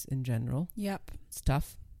days in general. Yep. It's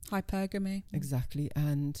tough. Hypergamy. Exactly.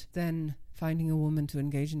 And then finding a woman to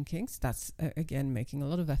engage in kinks, that's, again, making a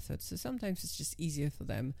lot of effort. So sometimes it's just easier for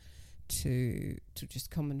them to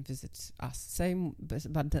just come and visit us.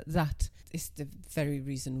 But that is the very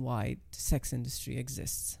reason why the sex industry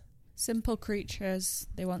exists. Simple creatures,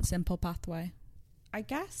 they want simple pathway. I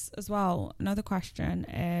guess as well, another question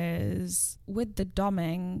is, with the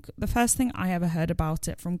domming, the first thing I ever heard about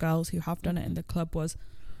it from girls who have done it in the club was,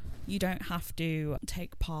 you don't have to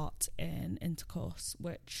take part in intercourse,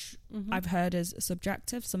 which I've heard is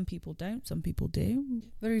subjective. Some people don't, some people do.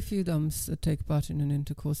 Very few doms take part in an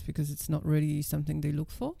intercourse because it's not really something they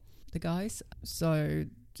look for, the guys. So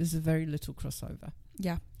there's a very little crossover.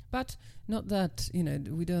 Yeah. But not that,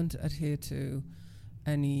 we don't adhere to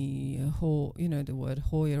any, the word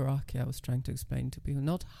hierarchy I was trying to explain to people.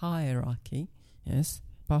 Not hierarchy, yes,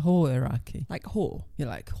 but hierarchy. Like whore? Yeah,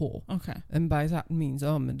 like whore. Okay. And by that means,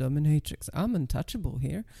 I'm a dominatrix. I'm untouchable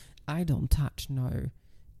here. I don't touch no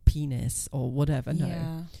penis or whatever. No.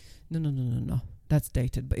 Yeah. No. That's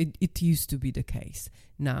dated. But it used to be the case.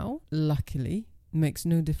 Now, luckily, it makes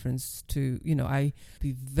no difference to, I'd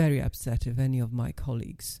be very upset if any of my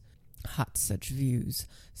colleagues had such views.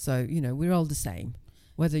 So, we're all the same.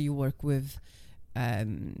 Whether you work with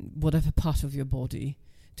whatever part of your body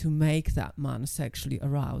to make that man sexually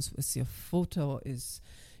aroused, with your photo is,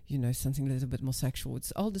 something a little bit more sexual.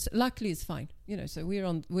 It's all this. Luckily, it's fine. So we're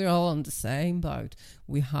all on the same boat.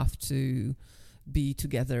 We have to be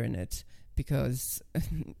together in it because,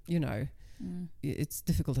 it's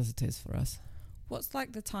difficult as it is for us. What's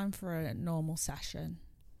like the time for a normal session?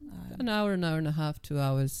 An hour and a half, 2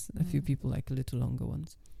 hours. A few people like a little longer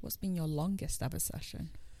ones. What's been your longest ever session?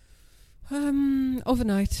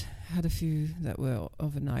 Overnight. Had a few that were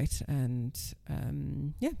overnight, and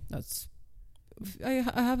that's. I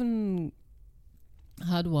haven't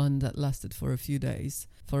had one that lasted for a few days,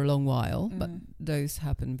 for a long while, but those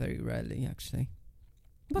happen very rarely, actually.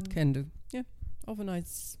 But can do, yeah.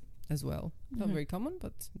 Overnights as well. Not very common,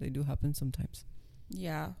 but they do happen sometimes.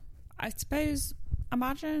 Yeah, I suppose.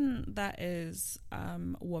 Imagine that is a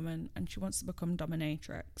woman and she wants to become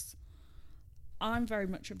dominatrix. I'm very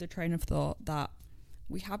much of the train of thought that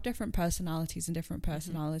we have different personalities, and different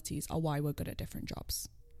personalities are why we're good at different jobs.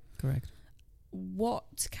 Correct.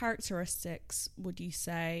 What characteristics would you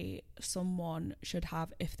say someone should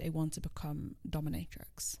have if they want to become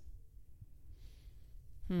dominatrix?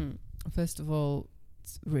 First of all,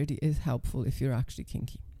 it really is helpful if you're actually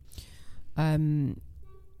kinky.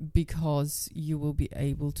 Because you will be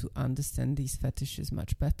able to understand these fetishes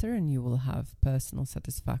much better, and you will have personal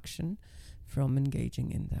satisfaction from engaging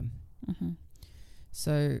in them.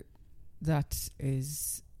 So that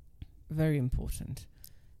is very important.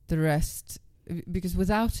 The rest, because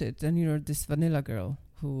without it, then you're this vanilla girl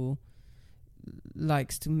who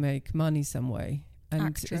likes to make money some way. And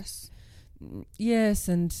actress. Yes,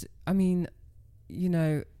 and I mean,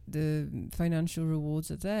 the financial rewards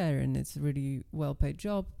are there, and it's a really well-paid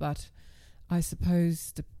job, but I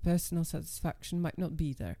suppose the personal satisfaction might not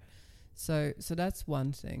be there. So that's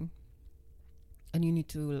one thing. And you need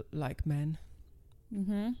to like men.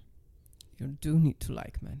 You do need to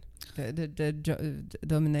like men. The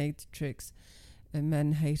dominatrix,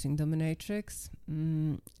 men hating dominatrix.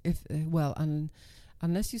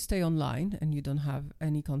 Unless you stay online and you don't have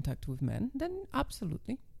any contact with men, then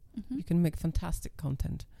absolutely. You can make fantastic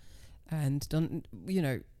content. And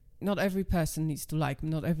not every person needs to like,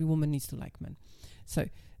 not every woman needs to like men. So,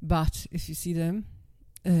 but if you see them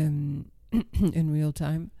in real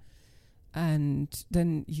time, and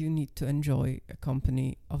then you need to enjoy a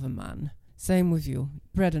company of a man. Same with you,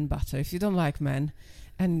 bread and butter. If you don't like men,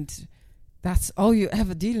 and that's all you're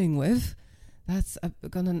ever dealing with, that's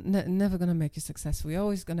never gonna make you successful. You're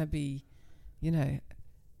always gonna be,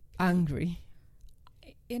 angry.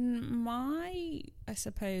 In my, I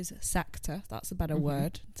suppose, sector, that's a better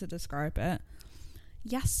word to describe it.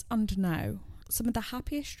 Yes and no. Some of the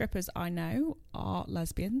happiest strippers I know are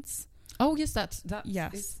lesbians. Oh yes, that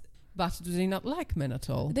yes. But do they not like men at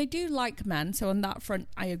all? They do like men. So on that front,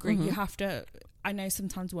 I agree. You have to. I know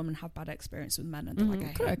sometimes women have bad experience with men, and they're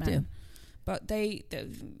like, I hate men. Yeah. But they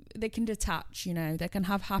can detach. They can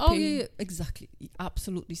have happy. Oh yeah, exactly,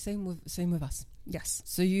 absolutely. Same with us. Yes.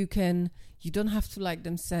 So you don't have to like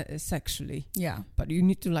them sexually. Yeah. But you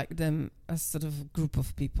need to like them as sort of a group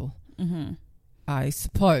of people. I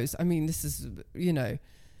suppose. I mean, this is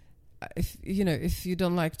if you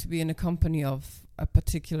don't like to be in a company of a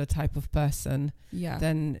particular type of person,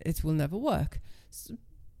 then it will never work.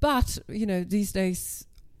 But these days,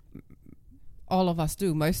 all of us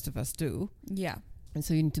do. Most of us do. Yeah. And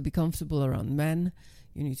so you need to be comfortable around men.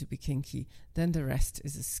 You need to be kinky. Then the rest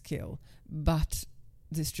is a skill. But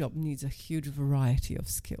this job needs a huge variety of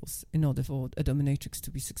skills in order for a dominatrix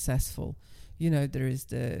to be successful. There is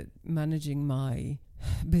the managing my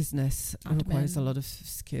business requires a lot of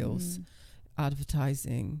skills.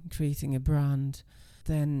 Advertising, creating a brand,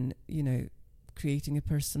 then, creating a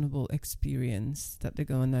personable experience that they're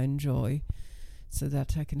going to enjoy so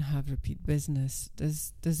that I can have repeat business.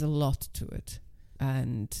 There's a lot to it.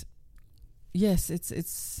 And yes,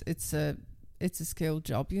 it's a skilled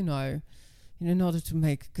job, you know. In order to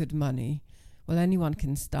make good money, well, anyone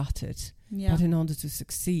can start it. Yeah. But in order to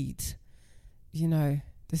succeed, you know,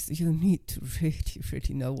 you need to really,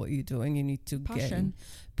 really know what you're doing. You need to gain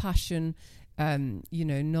passion,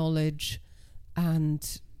 knowledge,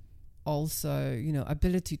 and also,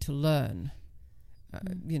 ability to learn.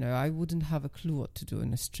 I wouldn't have a clue what to do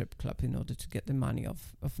in a strip club in order to get the money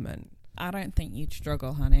of men. I don't think you'd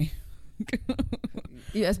struggle, honey.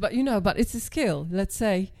 Yes, but but it's a skill. Let's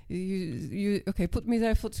say you put me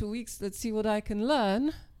there for 2 weeks. Let's see what I can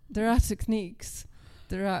learn. There are techniques.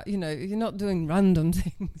 There are, you're not doing random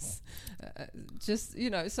things.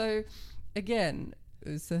 So again,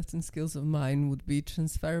 certain skills of mine would be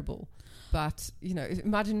transferable. But,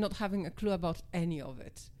 imagine not having a clue about any of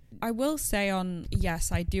it. I will say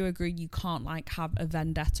yes, I do agree you can't have a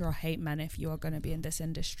vendetta or hate men if you are going to be in this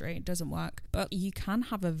industry. It doesn't work. But you can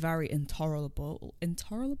have a very intolerable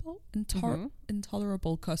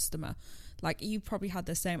customer. You probably had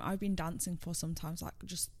the same. I've been dancing for sometimes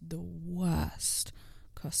just the worst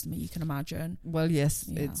customer you can imagine. Well, yes,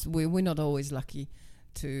 we're not always lucky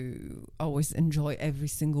to always enjoy every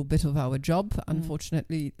single bit of our job.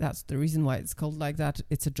 Unfortunately, that's the reason why it's called like that.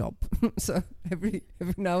 It's a job. So every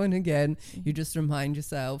now and again, you just remind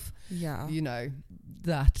yourself,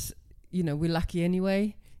 that, we're lucky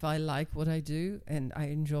anyway. If I like what I do and I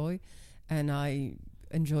enjoy it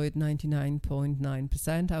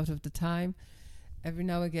 99.9% out of the time, every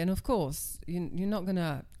now and again, of course, you're not going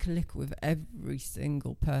to click with every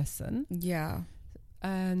single person. Yeah.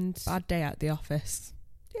 And bad day at the office.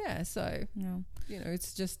 Yeah, so,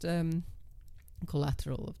 it's just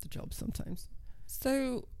collateral of the job sometimes.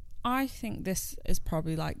 So I think this is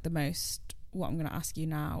probably the most, what I'm going to ask you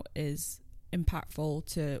now is impactful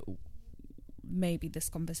to maybe this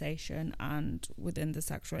conversation and within the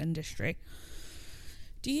sexual industry.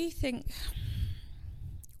 Do you think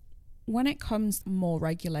when it comes to more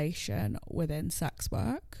regulation within sex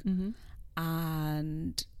work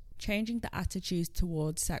and changing the attitudes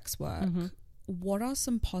towards sex work, what are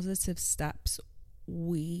some positive steps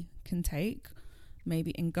we can take,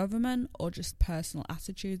 maybe in government or just personal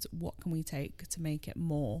attitudes? What can we take to make it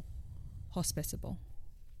more hospitable?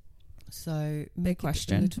 So make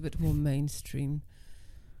it a little bit more mainstream,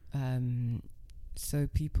 so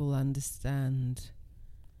people understand,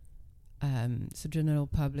 so general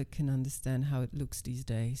public can understand how it looks these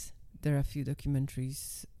days. There are a few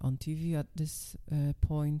documentaries on TV at this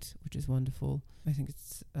point, which is wonderful. I think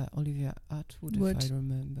it's Olivia Atwood, if I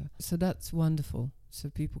remember. So that's wonderful. So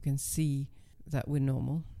people can see that we're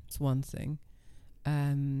normal. It's one thing.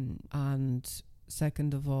 And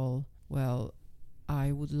second of all, well,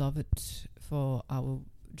 I would love it for our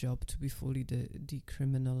job to be fully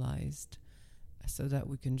decriminalized, so that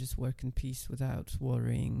we can just work in peace without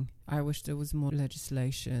worrying. I wish there was more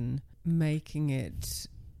legislation making it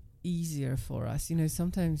easier for us.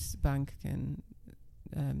 Sometimes bank can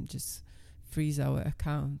just freeze our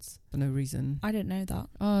accounts for no reason. I didn't know that.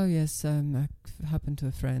 Oh yes, that happened to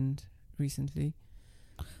a friend recently.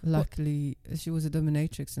 Luckily, she was a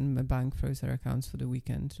dominatrix and my bank froze her accounts for the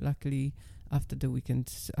weekend. Luckily, after the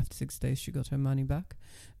weekend, after 6 days, she got her money back.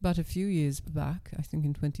 But a few years back, I think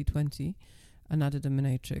in 2020, another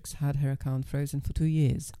dominatrix had her account frozen for 2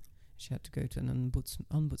 years. She had to go to an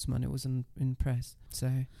ombudsman. It was in press.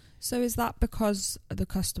 So is that because the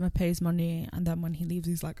customer pays money and then when he leaves,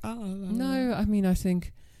 he's like, oh. No, I mean, I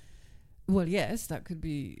think, well, yes, that could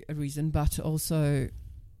be a reason. But also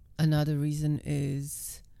another reason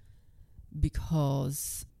is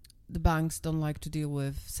because the banks don't like to deal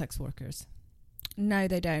with sex workers. No,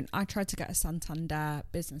 they don't. I tried to get a Santander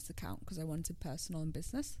business account because I wanted personal and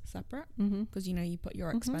business separate. Because, you put your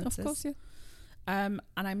expenses. Of course, yeah. And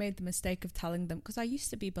I made the mistake of telling them, because I used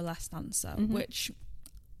to be a burlesque dancer, which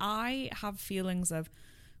I have feelings of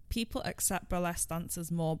people accept burlesque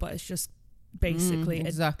dancers more, but it's just basically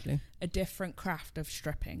a different craft of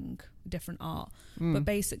stripping, different art. But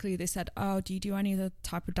basically they said, oh, do you do any other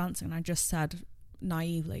type of dancing? And I just said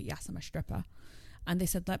naively, yes, I'm a stripper. And they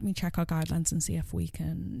said, let me check our guidelines and see if we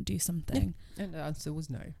can do something. Yeah. And the answer was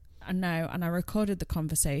no. And no. And I recorded the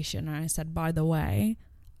conversation and I said, by the way,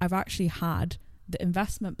 I've actually had the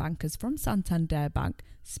investment bankers from Santander Bank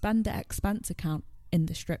spend their expense account in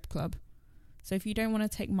the strip club. So if you don't want to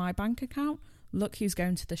take my bank account, look who's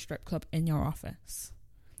going to the strip club in your office.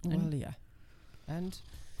 Well, yeah. And,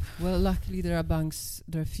 well, luckily there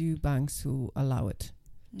are a few banks who allow it.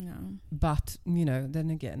 No. But,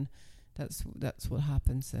 then again, that's what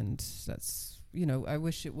happens. And that's, I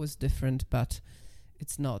wish it was different, but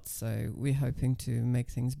it's not. So we're hoping to make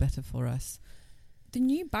things better for us. The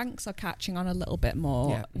new banks are catching on a little bit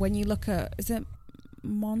more. Yeah. When you look at, is it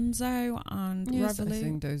Monzo and Yes, Revolut? I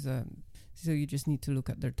think those are. So you just need to look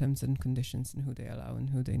at their terms and conditions and who they allow and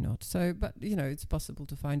who they not. So, but it's possible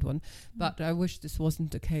to find one. But I wish this wasn't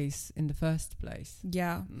the case in the first place.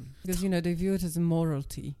 Yeah. Because they view it as a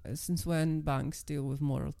morality. Since when banks deal with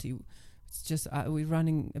morality? It's just we're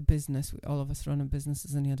running a business. All of us run a business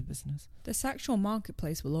as any other business. The sexual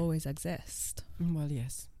marketplace will always exist. Well,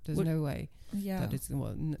 yes. There's no way that it's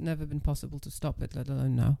never been possible to stop it, let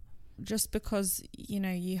alone now. Just because,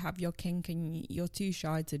 you have your kink and you're too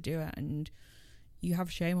shy to do it and you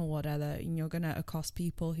have shame or whatever, and you're going to accost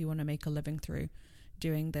people who want to make a living through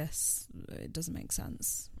doing this, it doesn't make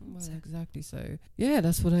sense. Well, exactly. So, yeah,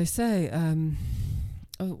 that's what I say.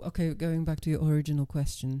 Okay, going back to your original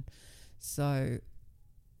question. So,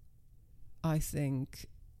 I think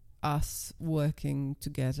us working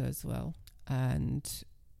together as well, and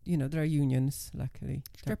there are unions, luckily,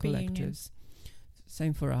 there are collectives. Unions.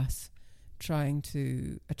 Same for us, trying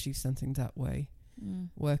to achieve something that way,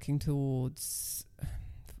 working towards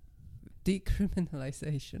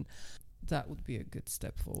decriminalization. That would be a good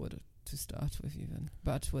step forward to start with, even.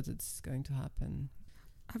 But whether it's going to happen.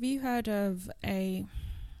 Have you heard of I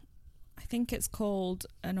think it's called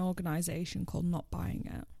an organisation called Not Buying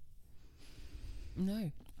It?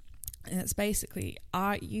 No. And it's basically,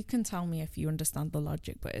 you can tell me if you understand the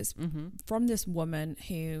logic, but it's from this woman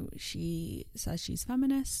who she says she's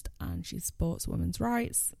feminist and she supports women's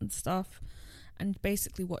rights and stuff. And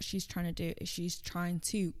basically what she's trying to do is she's trying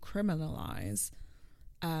to criminalise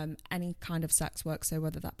any kind of sex work. So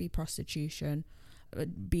whether that be prostitution,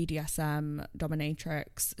 BDSM,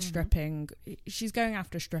 dominatrix, stripping. She's going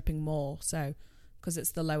after stripping more, so because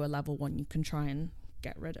it's the lower level one you can try and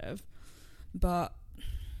get rid of. But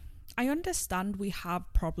I understand we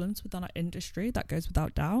have problems within our industry, that goes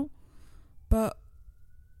without doubt, but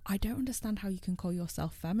I don't understand how you can call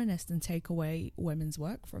yourself feminist and take away women's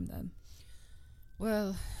work from them.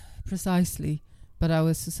 Well, precisely. But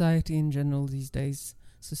our society in general these days,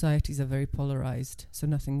 societies are very polarized, so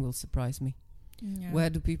nothing will surprise me. Yeah. Where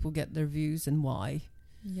do people get their views and why?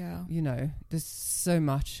 Yeah. There's so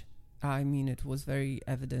much. I mean, it was very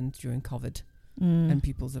evident during COVID and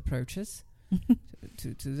people's approaches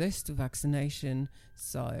to this, to vaccination.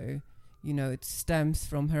 So, it stems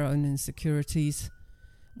from her own insecurities.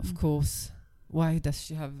 Of course, why does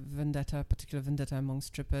she have particular vendetta among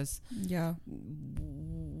strippers? Yeah.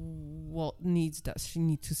 What needs does she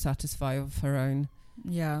need to satisfy of her own?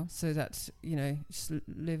 Yeah. So that, just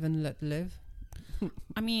live and let live.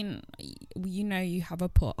 I mean, you have a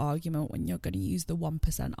poor argument when you're going to use the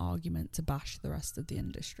 1% argument to bash the rest of the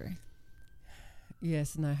industry.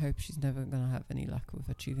 Yes, and I hope she's never going to have any luck with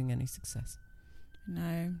achieving any success.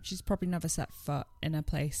 No, she's probably never set foot in a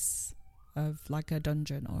place of like a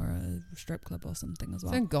dungeon or a strip club or something as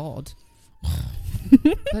well. Thank God.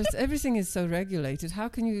 But everything is so regulated. How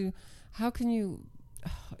can you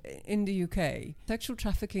in the UK, sexual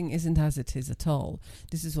trafficking isn't as it is at all.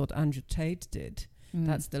 This is what Andrew Tate did.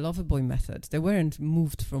 That's the Loverboy method. They weren't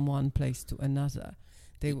moved from one place to another.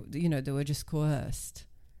 They were just coerced.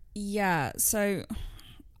 Yeah. So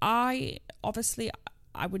I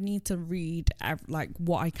would need to read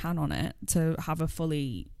what I can on it to have a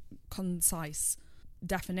fully concise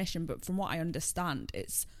definition. But from what I understand,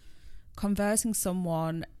 it's converting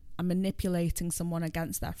someone and manipulating someone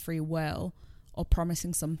against their free will, or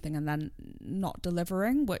promising something and then not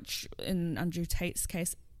delivering, which in Andrew Tate's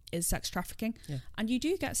case is sex trafficking. Yeah. And you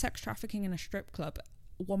do get sex trafficking in a strip club,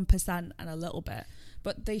 1% and a little bit.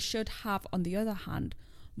 But they should have, on the other hand,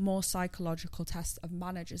 more psychological tests of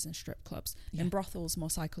managers in strip clubs. Yeah. In brothels, more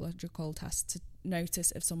psychological tests to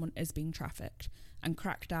notice if someone is being trafficked and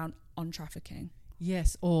crack down on trafficking.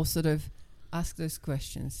 Yes, or sort of ask those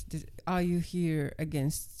questions. Are you here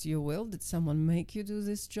against your will? Did someone make you do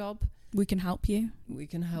this job? We can help you. We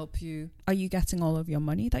can help you. Are you getting all of your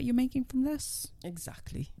money that you're making from this?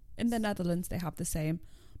 Exactly. In the Netherlands, they have the same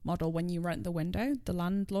model. When you rent the window, the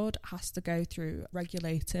landlord has to go through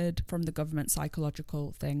regulated from the government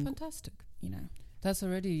psychological thing. Fantastic.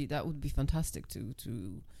 That would be fantastic to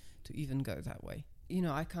even go that way.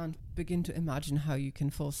 I can't begin to imagine how you can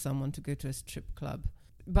force someone to go to a strip club.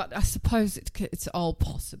 But I suppose it's all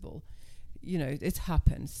possible. It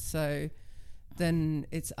happens. So then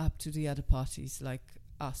it's up to the other parties like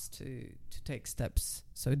us to take steps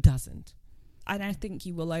so it doesn't. And I think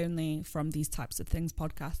you will only, from these types of things,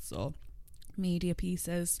 podcasts or media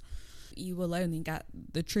pieces, you will only get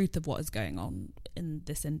the truth of what is going on in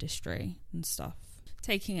this industry and stuff.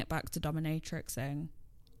 Taking it back to dominatrixing,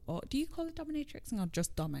 or do you call it dominatrixing or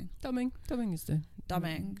just dumbing? Dumbing is the...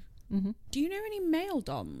 Dumbing. Mm-hmm. Do you know any male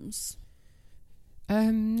doms?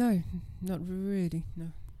 No, not really.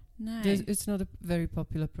 No. No. It's not a very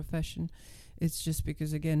popular profession. It's just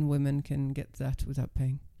because, again, women can get that without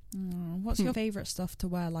paying. What's your favourite stuff to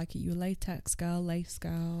wear? Like, are you a latex girl, lace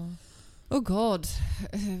girl? Oh, God.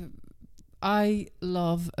 I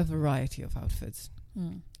love a variety of outfits.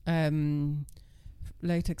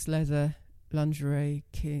 Latex, leather, lingerie,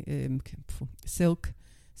 silk,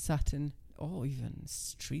 satin, or even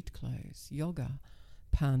street clothes, yoga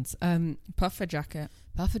pants. Puffer jacket.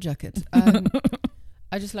 Puffer jacket.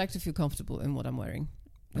 I just like to feel comfortable in what I'm wearing.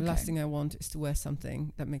 The last thing I want is to wear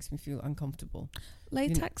something that makes me feel uncomfortable.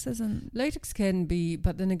 Latex isn't... Latex can be,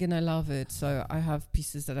 but then again, I love it. So I have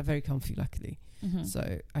pieces that are very comfy, luckily. Mm-hmm.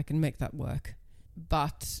 So I can make that work.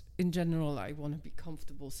 But in general, I want to be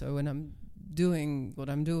comfortable. So when I'm doing what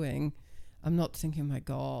I'm doing, I'm not thinking, my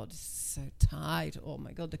God, it's so tight. Oh,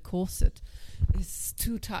 my God, the corset is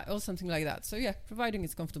too tight or something like that. So, yeah, providing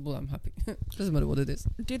it's comfortable, I'm happy. Doesn't matter what it is.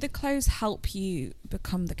 Do the clothes help you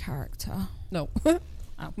become the character? No. Oh.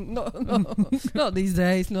 No, not these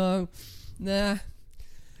days, no. Nah.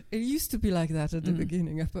 It used to be like that at the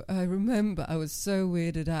beginning. I remember I was so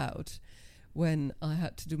weirded out when I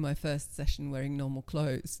had to do my first session wearing normal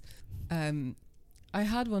clothes. I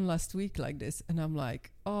had one last week like this, and I'm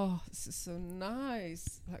like, oh, this is so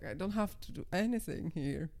nice. Like, I don't have to do anything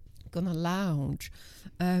here. Gonna lounge.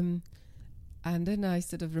 And then I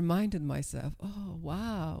sort of reminded myself, oh,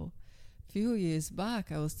 wow. A few years back,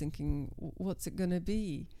 I was thinking, what's it going to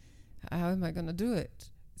be? How am I going to do it?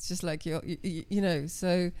 It's just like, you know,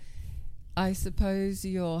 so I suppose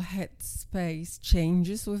your headspace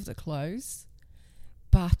changes with the clothes,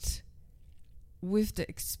 but with the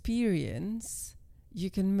experience, you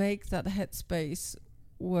can make that headspace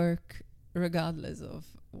work regardless of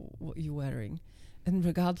what you're wearing and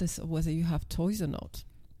regardless of whether you have toys or not.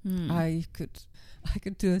 I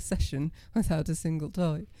could do a session without a single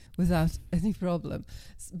toy, without any problem.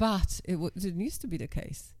 But it didn't used to be the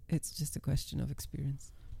case. It's just a question of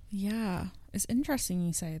experience. Yeah, it's interesting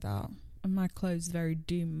you say that. And my clothes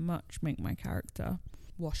do much make my character.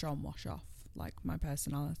 Wash on, wash off, like my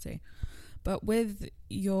personality. But with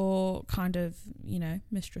your kind of, you know,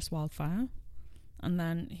 Mistress Wildfire, and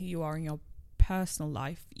then who you are in your personal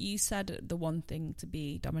life, you said the one thing to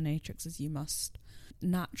be Dominatrix is you must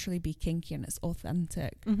naturally be kinky and it's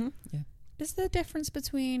authentic. Mm-hmm. Yeah. Is there a difference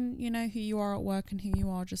between, you know, who you are at work and who you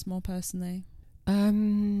are just more personally?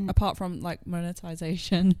 Apart from like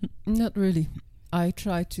monetization. Not really. I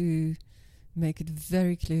try to make it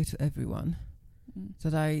very clear to everyone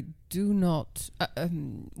that I do not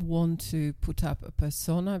want to put up a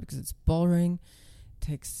persona because it's boring,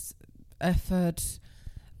 takes effort,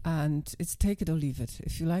 and it's take it or leave it.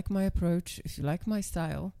 If you like my approach, if you like my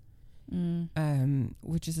style,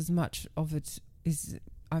 which is as much of it is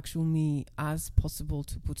actual me as possible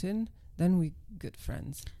to put in, then we're good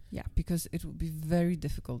friends. Yeah. Because it would be very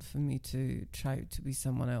difficult for me to try to be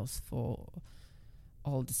someone else for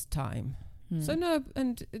all this time. So no,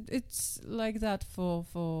 and it's like that for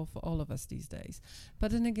all of us these days.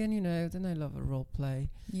 But then again, you know, then I love a role play.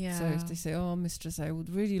 Yeah. So if they say, oh, mistress, I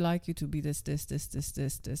would really like you to be this, I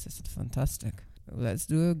said, fantastic. Let's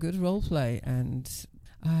do a good role play. And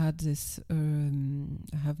I had this,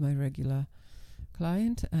 I have my regular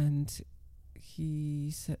client, and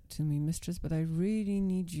he said to me, mistress, but I really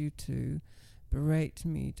need you to berate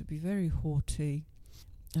me, to be very haughty,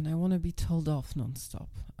 and I want to be told off nonstop.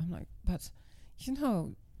 I'm like, but you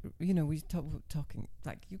know, we're talking,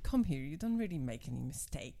 like, you come here, you don't really make any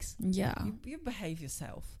mistakes. Yeah. You behave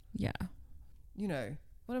yourself. Yeah. You know,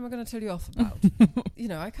 what am I going to tell you off about? You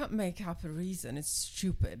know, I can't make up a reason. It's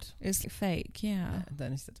stupid. It's fake, yeah. And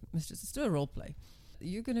then he said, mistress, it's still a role play.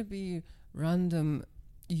 You're going to be random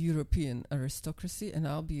European aristocracy, and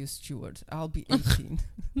I'll be your steward. I'll be 18.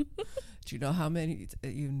 Do you know how many?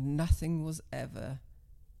 Nothing was ever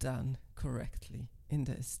done correctly in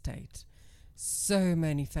the estate. So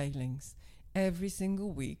many failings. Every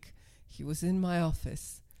single week, he was in my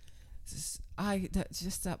office.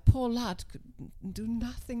 That poor lad could do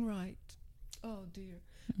nothing right. Oh dear!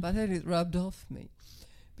 But then it rubbed off me,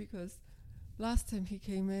 because last time he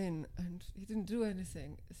came in and he didn't do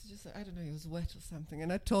anything. It's just, I don't know, he was wet or something,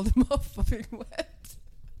 and I told him off for being wet.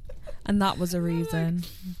 And that was a reason. Like,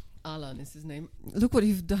 Alan is his name. Look what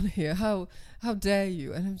you've done here. How dare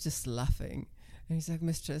you? And I'm just laughing. And he's like,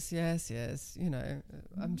 mistress, yes, you know,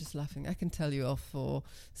 I'm just laughing. I can tell you off for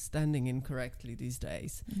standing incorrectly these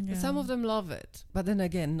days. Yeah. Some of them love it. But then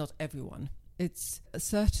again, not everyone. It's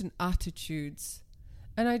certain attitudes.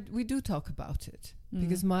 And we do talk about it.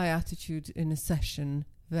 Because my attitude in a session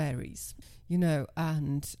varies,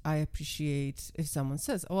 and I appreciate if someone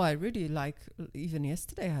says, oh, I really like, even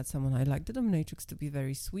yesterday I had someone, I like the dominatrix to be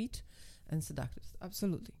very sweet and seductive.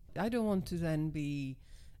 Absolutely. I don't want to then be,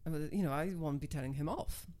 I won't be telling him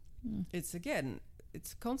off. It's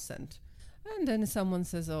consent. And then someone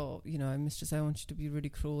says, oh, mistress, I want you to be really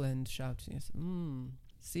cruel and shouting. Yes.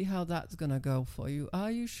 See how that's going to go for you.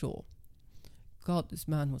 Are you sure? God, this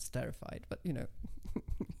man was terrified. But,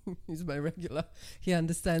 he's my regular. He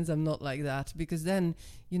understands I'm not like that. Because then,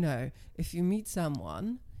 if you meet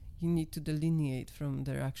someone, you need to delineate from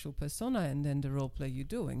their actual persona and then the role play you're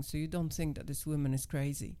doing. So you don't think that this woman is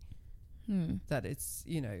crazy. That it's,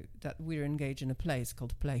 that we're engaged in a play. It's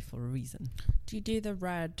called play for a reason. Do you do the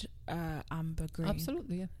red, amber, green?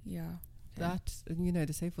 Absolutely, yeah. Yeah. That,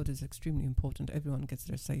 the safe word is extremely important. Everyone gets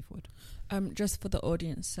their safe word. Just for the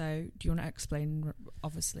audience, so do you want to explain,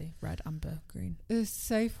 obviously, red, amber, green? The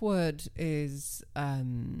safe word is,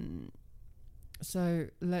 so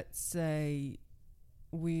let's say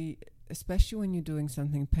especially when you're doing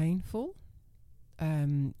something painful,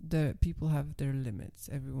 the people have their limits.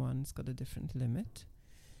 Everyone's got a different limit.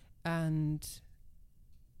 And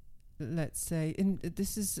let's say,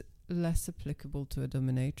 this is less applicable to a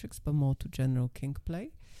dominatrix, but more to general kink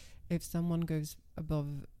play. If someone goes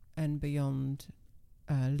above and beyond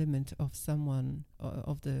a limit of someone,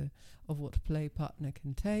 of what play partner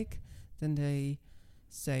can take, then they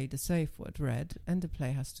say the safe word red, and the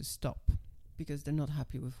play has to stop, because they're not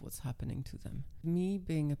happy with what's happening to them. Me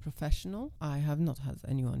being a professional, I have not had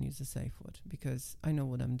anyone use a safe word because I know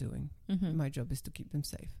what I'm doing. My job is to keep them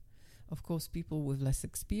safe. Of course, people with less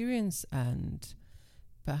experience and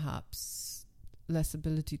perhaps less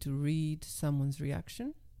ability to read someone's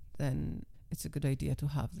reaction, then it's a good idea to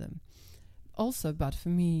have them. Also, but for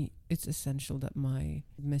me, it's essential that my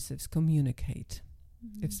missives communicate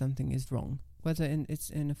if something is wrong, whether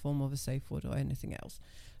it's in a form of a safe word or anything else.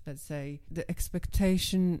 Let's say the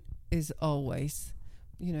expectation is always,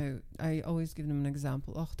 I always give them an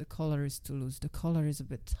example. Oh, the collar is too loose. The collar is a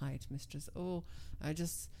bit tight, mistress. Oh, I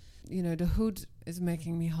just, the hood is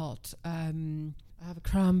making me hot. I have a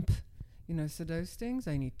cramp. So those things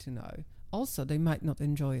I need to know. Also, they might not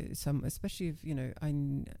enjoy it, especially if,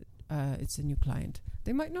 it's a new client.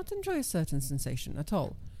 They might not enjoy a certain sensation at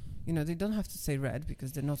all. They don't have to say red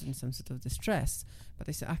because they're not in some sort of distress. But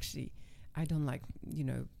they say, actually, I don't like,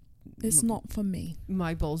 it's not for me.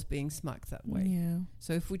 My balls being smacked that way. Yeah.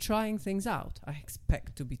 So if we're trying things out, I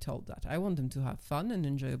expect to be told that. I want them to have fun and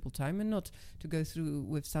enjoyable time and not to go through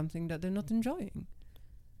with something that they're not enjoying.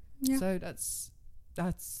 Yeah. So that's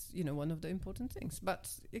one of the important things. But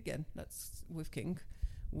again, that's with kink.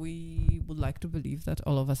 We would like to believe that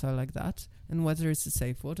all of us are like that. And whether it's a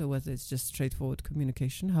safe word or whether it's just straightforward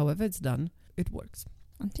communication, however it's done, it works.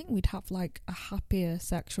 I think we'd have a happier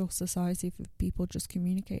sexual society if people just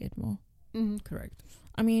communicated more. Correct.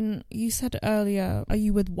 I mean, you said earlier, are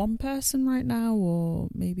you with one person right now or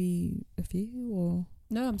maybe a few or?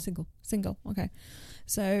 No, I'm single. Single, okay.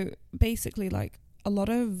 So basically a lot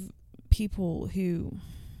of people who,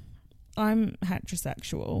 I'm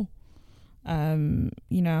heterosexual,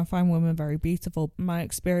 I find women very beautiful. My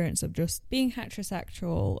experience of just being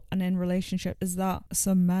heterosexual and in relationship is that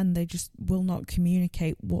some men, they just will not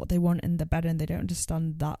communicate what they want in the bed, and they don't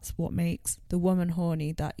understand that's what makes the woman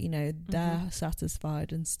horny, that they're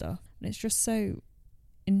satisfied and stuff. And it's just so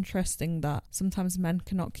interesting that sometimes men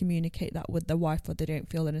cannot communicate that with their wife, or they don't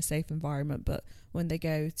feel in a safe environment, but when they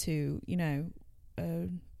go to a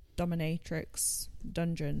dominatrix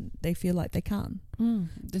dungeon, they feel like they can.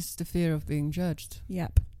 This is the fear of being judged.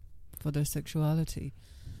 Yep. For their sexuality.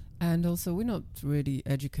 And also, we're not really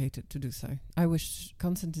educated to do so. I wish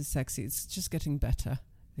consent is sexy. It's just getting better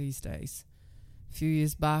these days. A few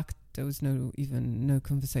years back, there was no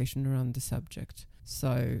conversation around the subject.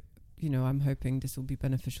 So, I'm hoping this will be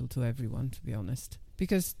beneficial to everyone, to be honest.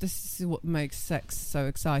 Because this is what makes sex so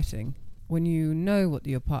exciting. When you know what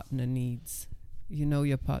your partner needs,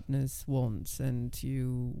 your partner's wants, and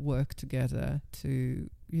you work together to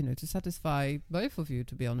satisfy both of you,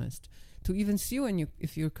 to be honest. To even see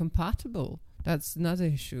if you're compatible. That's another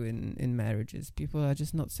issue in marriages. People are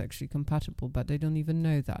just not sexually compatible, but they don't even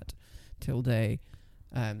know that till they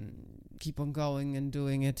keep on going and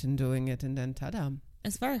doing it, and then ta-da.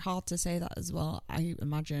 It's very hard to say that as well. I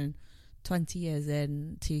imagine 20 years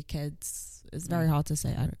in, 2 kids, it's very hard to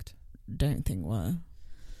say. Correct. I don't think we're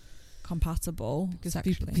compatible because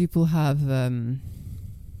sexually. People have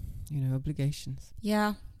obligations.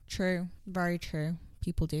 Yeah, true, very true.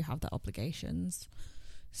 People do have their obligations.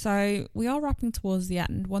 So we are wrapping towards the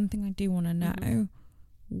end. One thing I do want to know,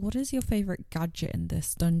 what is your favorite gadget in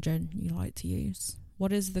this dungeon you like to use?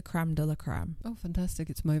 What is the creme de la creme? Oh, fantastic.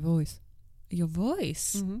 It's my voice. Your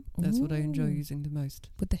voice? Mm-hmm. That's what I enjoy Ooh. using the most.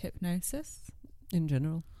 With the hypnosis? In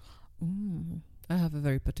general. Ooh. I have a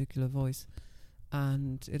very particular voice,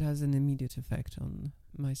 and it has an immediate effect on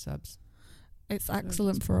my subs. It's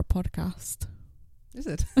excellent for a podcast. Is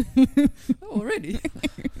it? Oh, already?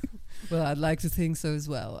 Well, I'd like to think so as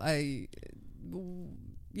well.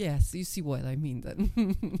 Yes, you see what I mean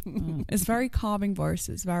then. It's very calming voice.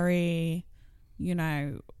 It's very,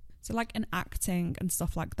 so like in acting and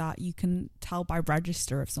stuff like that, you can tell by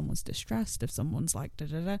register if someone's distressed, if someone's like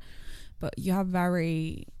da-da-da. But you have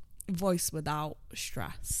very voice without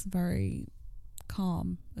stress, very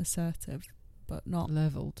calm, assertive, but not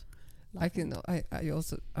leveled. I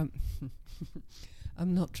also I'm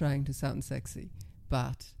not trying to sound sexy,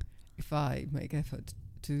 but if I make effort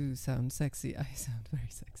to sound sexy, I sound very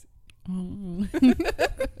sexy. Oh.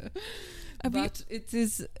 But it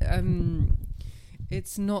is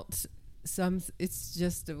it's not it's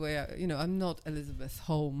just the way I'm not Elizabeth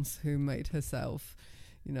Holmes, who made herself,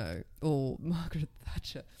 or Margaret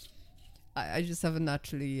Thatcher. I just have a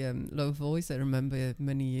naturally low voice. I remember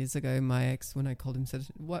many years ago, my ex, when I called him, said,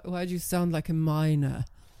 why do you sound like a miner?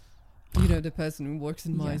 The person who works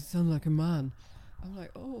in mines, sound like a man. I'm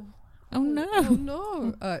like, oh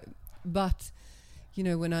no. But,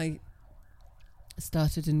 when I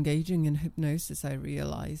started engaging in hypnosis, I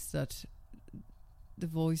realized that the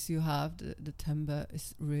voice you have, the timbre,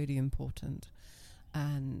 is really important.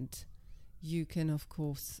 And you can, of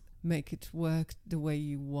course, make it work the way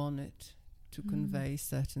you want it to convey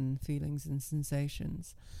certain feelings and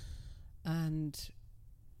sensations, and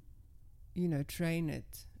train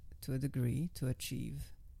it to a degree to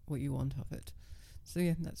achieve what you want of it.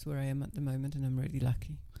 So that's where I am at the moment, and I'm really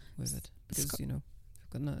lucky with it because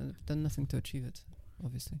I've done nothing to achieve it,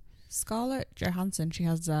 obviously. Scarlett Johansson, she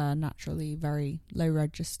has a naturally very low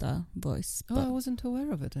register voice. I wasn't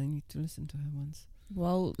aware of it. I need to listen to her once.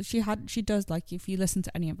 Well, she does, like, if you listen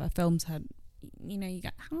to any of her films, you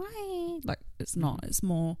get hi, like, it's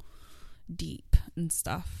more deep and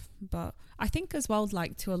stuff. But I think as well,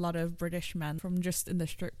 like, to a lot of British men from just in the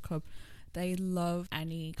strip club, they love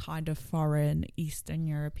any kind of foreign Eastern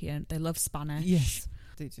European. They love Spanish. Yes,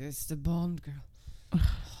 they do. It's the Bond girl.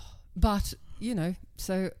 But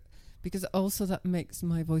so because also that makes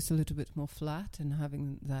my voice a little bit more flat and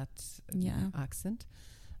having that accent.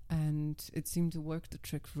 And it seemed to work the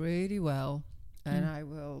trick really well. And I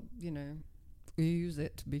will, use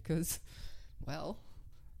it because, well,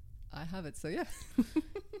 I have it. So, yeah.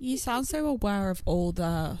 You sound so aware of all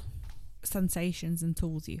the sensations and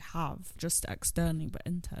tools you have, just externally but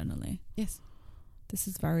internally. Yes. This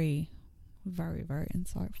is very, very, very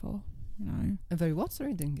insightful, And very what?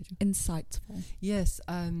 Sorry, didn't get you. Insightful. Yes.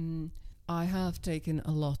 I have taken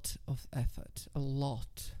a lot of effort,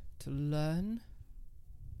 to learn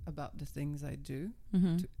about the things I do,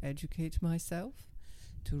 to educate myself,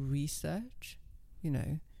 to research.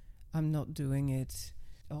 I'm not doing it,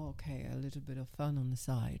 a little bit of fun on the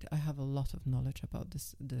side. I have a lot of knowledge about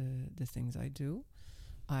the things I do.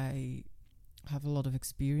 I have a lot of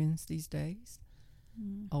experience these days.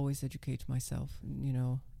 Always educate myself.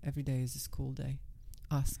 Every day is a school day.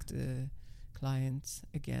 Ask the clients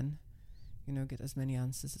again, get as many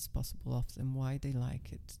answers as possible of them, why they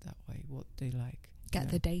like it that way, what they like.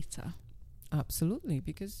 Get the data. Absolutely,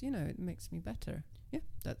 because, it makes me better. Yeah,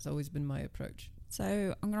 that's always been my approach.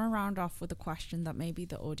 So I'm going to round off with a question that maybe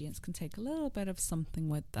the audience can take a little bit of something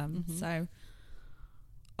with them. So,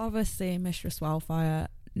 obviously, Mistress Wildfire,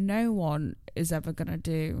 no one is ever going to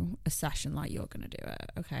do a session like you're going to do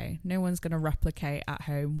it, okay? No one's going to replicate at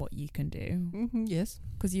home what you can do. Yes.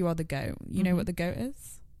 Because you are the GOAT. You know what the GOAT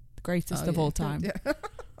is? The greatest of all time. Yeah.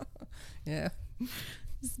 Yeah.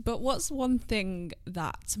 But what's one thing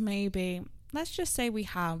that maybe, let's just say we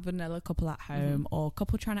have vanilla couple at home or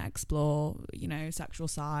couple trying to explore, sexual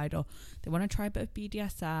side, or they want to try a bit of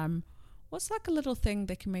BDSM. What's like a little thing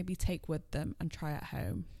they can maybe take with them and try at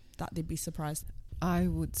home that they'd be surprised? I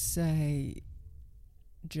would say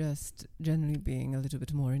just generally being a little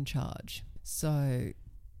bit more in charge. So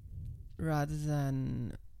rather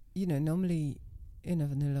than, normally in a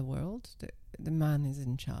vanilla world, the man is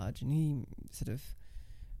in charge and he sort of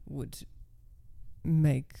would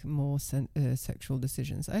make more sexual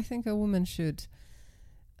decisions. I think a woman should,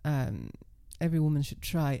 every woman should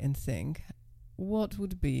try and think, what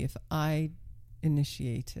would be if I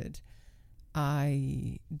initiated,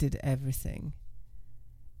 I did everything,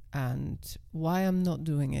 and why I'm not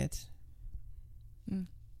doing it,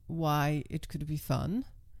 why it could be fun,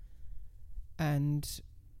 and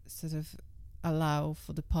sort of allow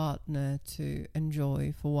for the partner to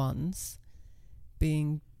enjoy for once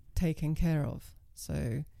being taken care of.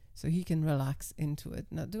 So he can relax into it.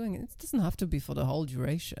 Not doing it. It doesn't have to be for the whole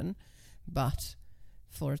duration, but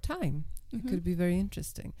for a time. It could be very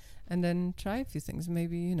interesting. And then try a few things.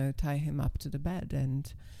 Maybe, tie him up to the bed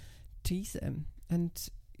and tease him and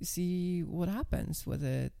see what happens,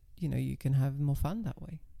 whether, you can have more fun that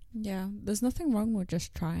way. Yeah, there's nothing wrong with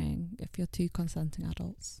just trying if you're two consenting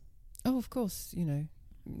adults. Oh, of course,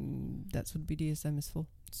 that's what BDSM is for,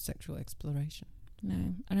 sexual exploration.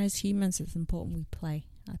 No, and as humans, it's important we play,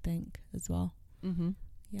 I think, as well. Mm-hmm.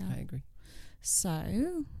 Yeah, I agree.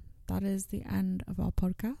 So that is the end of our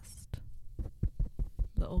podcast.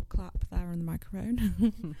 Little clap there on the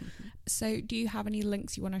microphone. So do you have any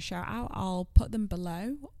links you want to shout out? I'll put them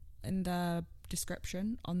below in the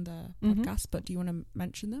description on the podcast, but do you want to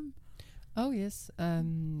mention them? Oh yes,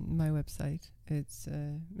 my website, it's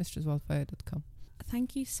mistresswildfire.com.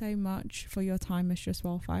 Thank you so much for your time, Mistress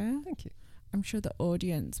Wildfire. Thank you. I'm sure the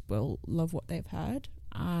audience will love what they've heard,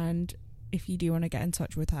 and if you do want to get in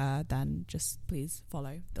touch with her, then just please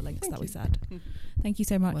follow the links we said. Thank you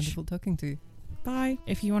so much. Wonderful talking to you. Bye.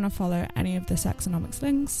 If you want to follow any of the Sexonomics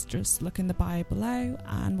links, just look in the bio below,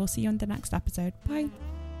 and we'll see you on the next episode. Bye.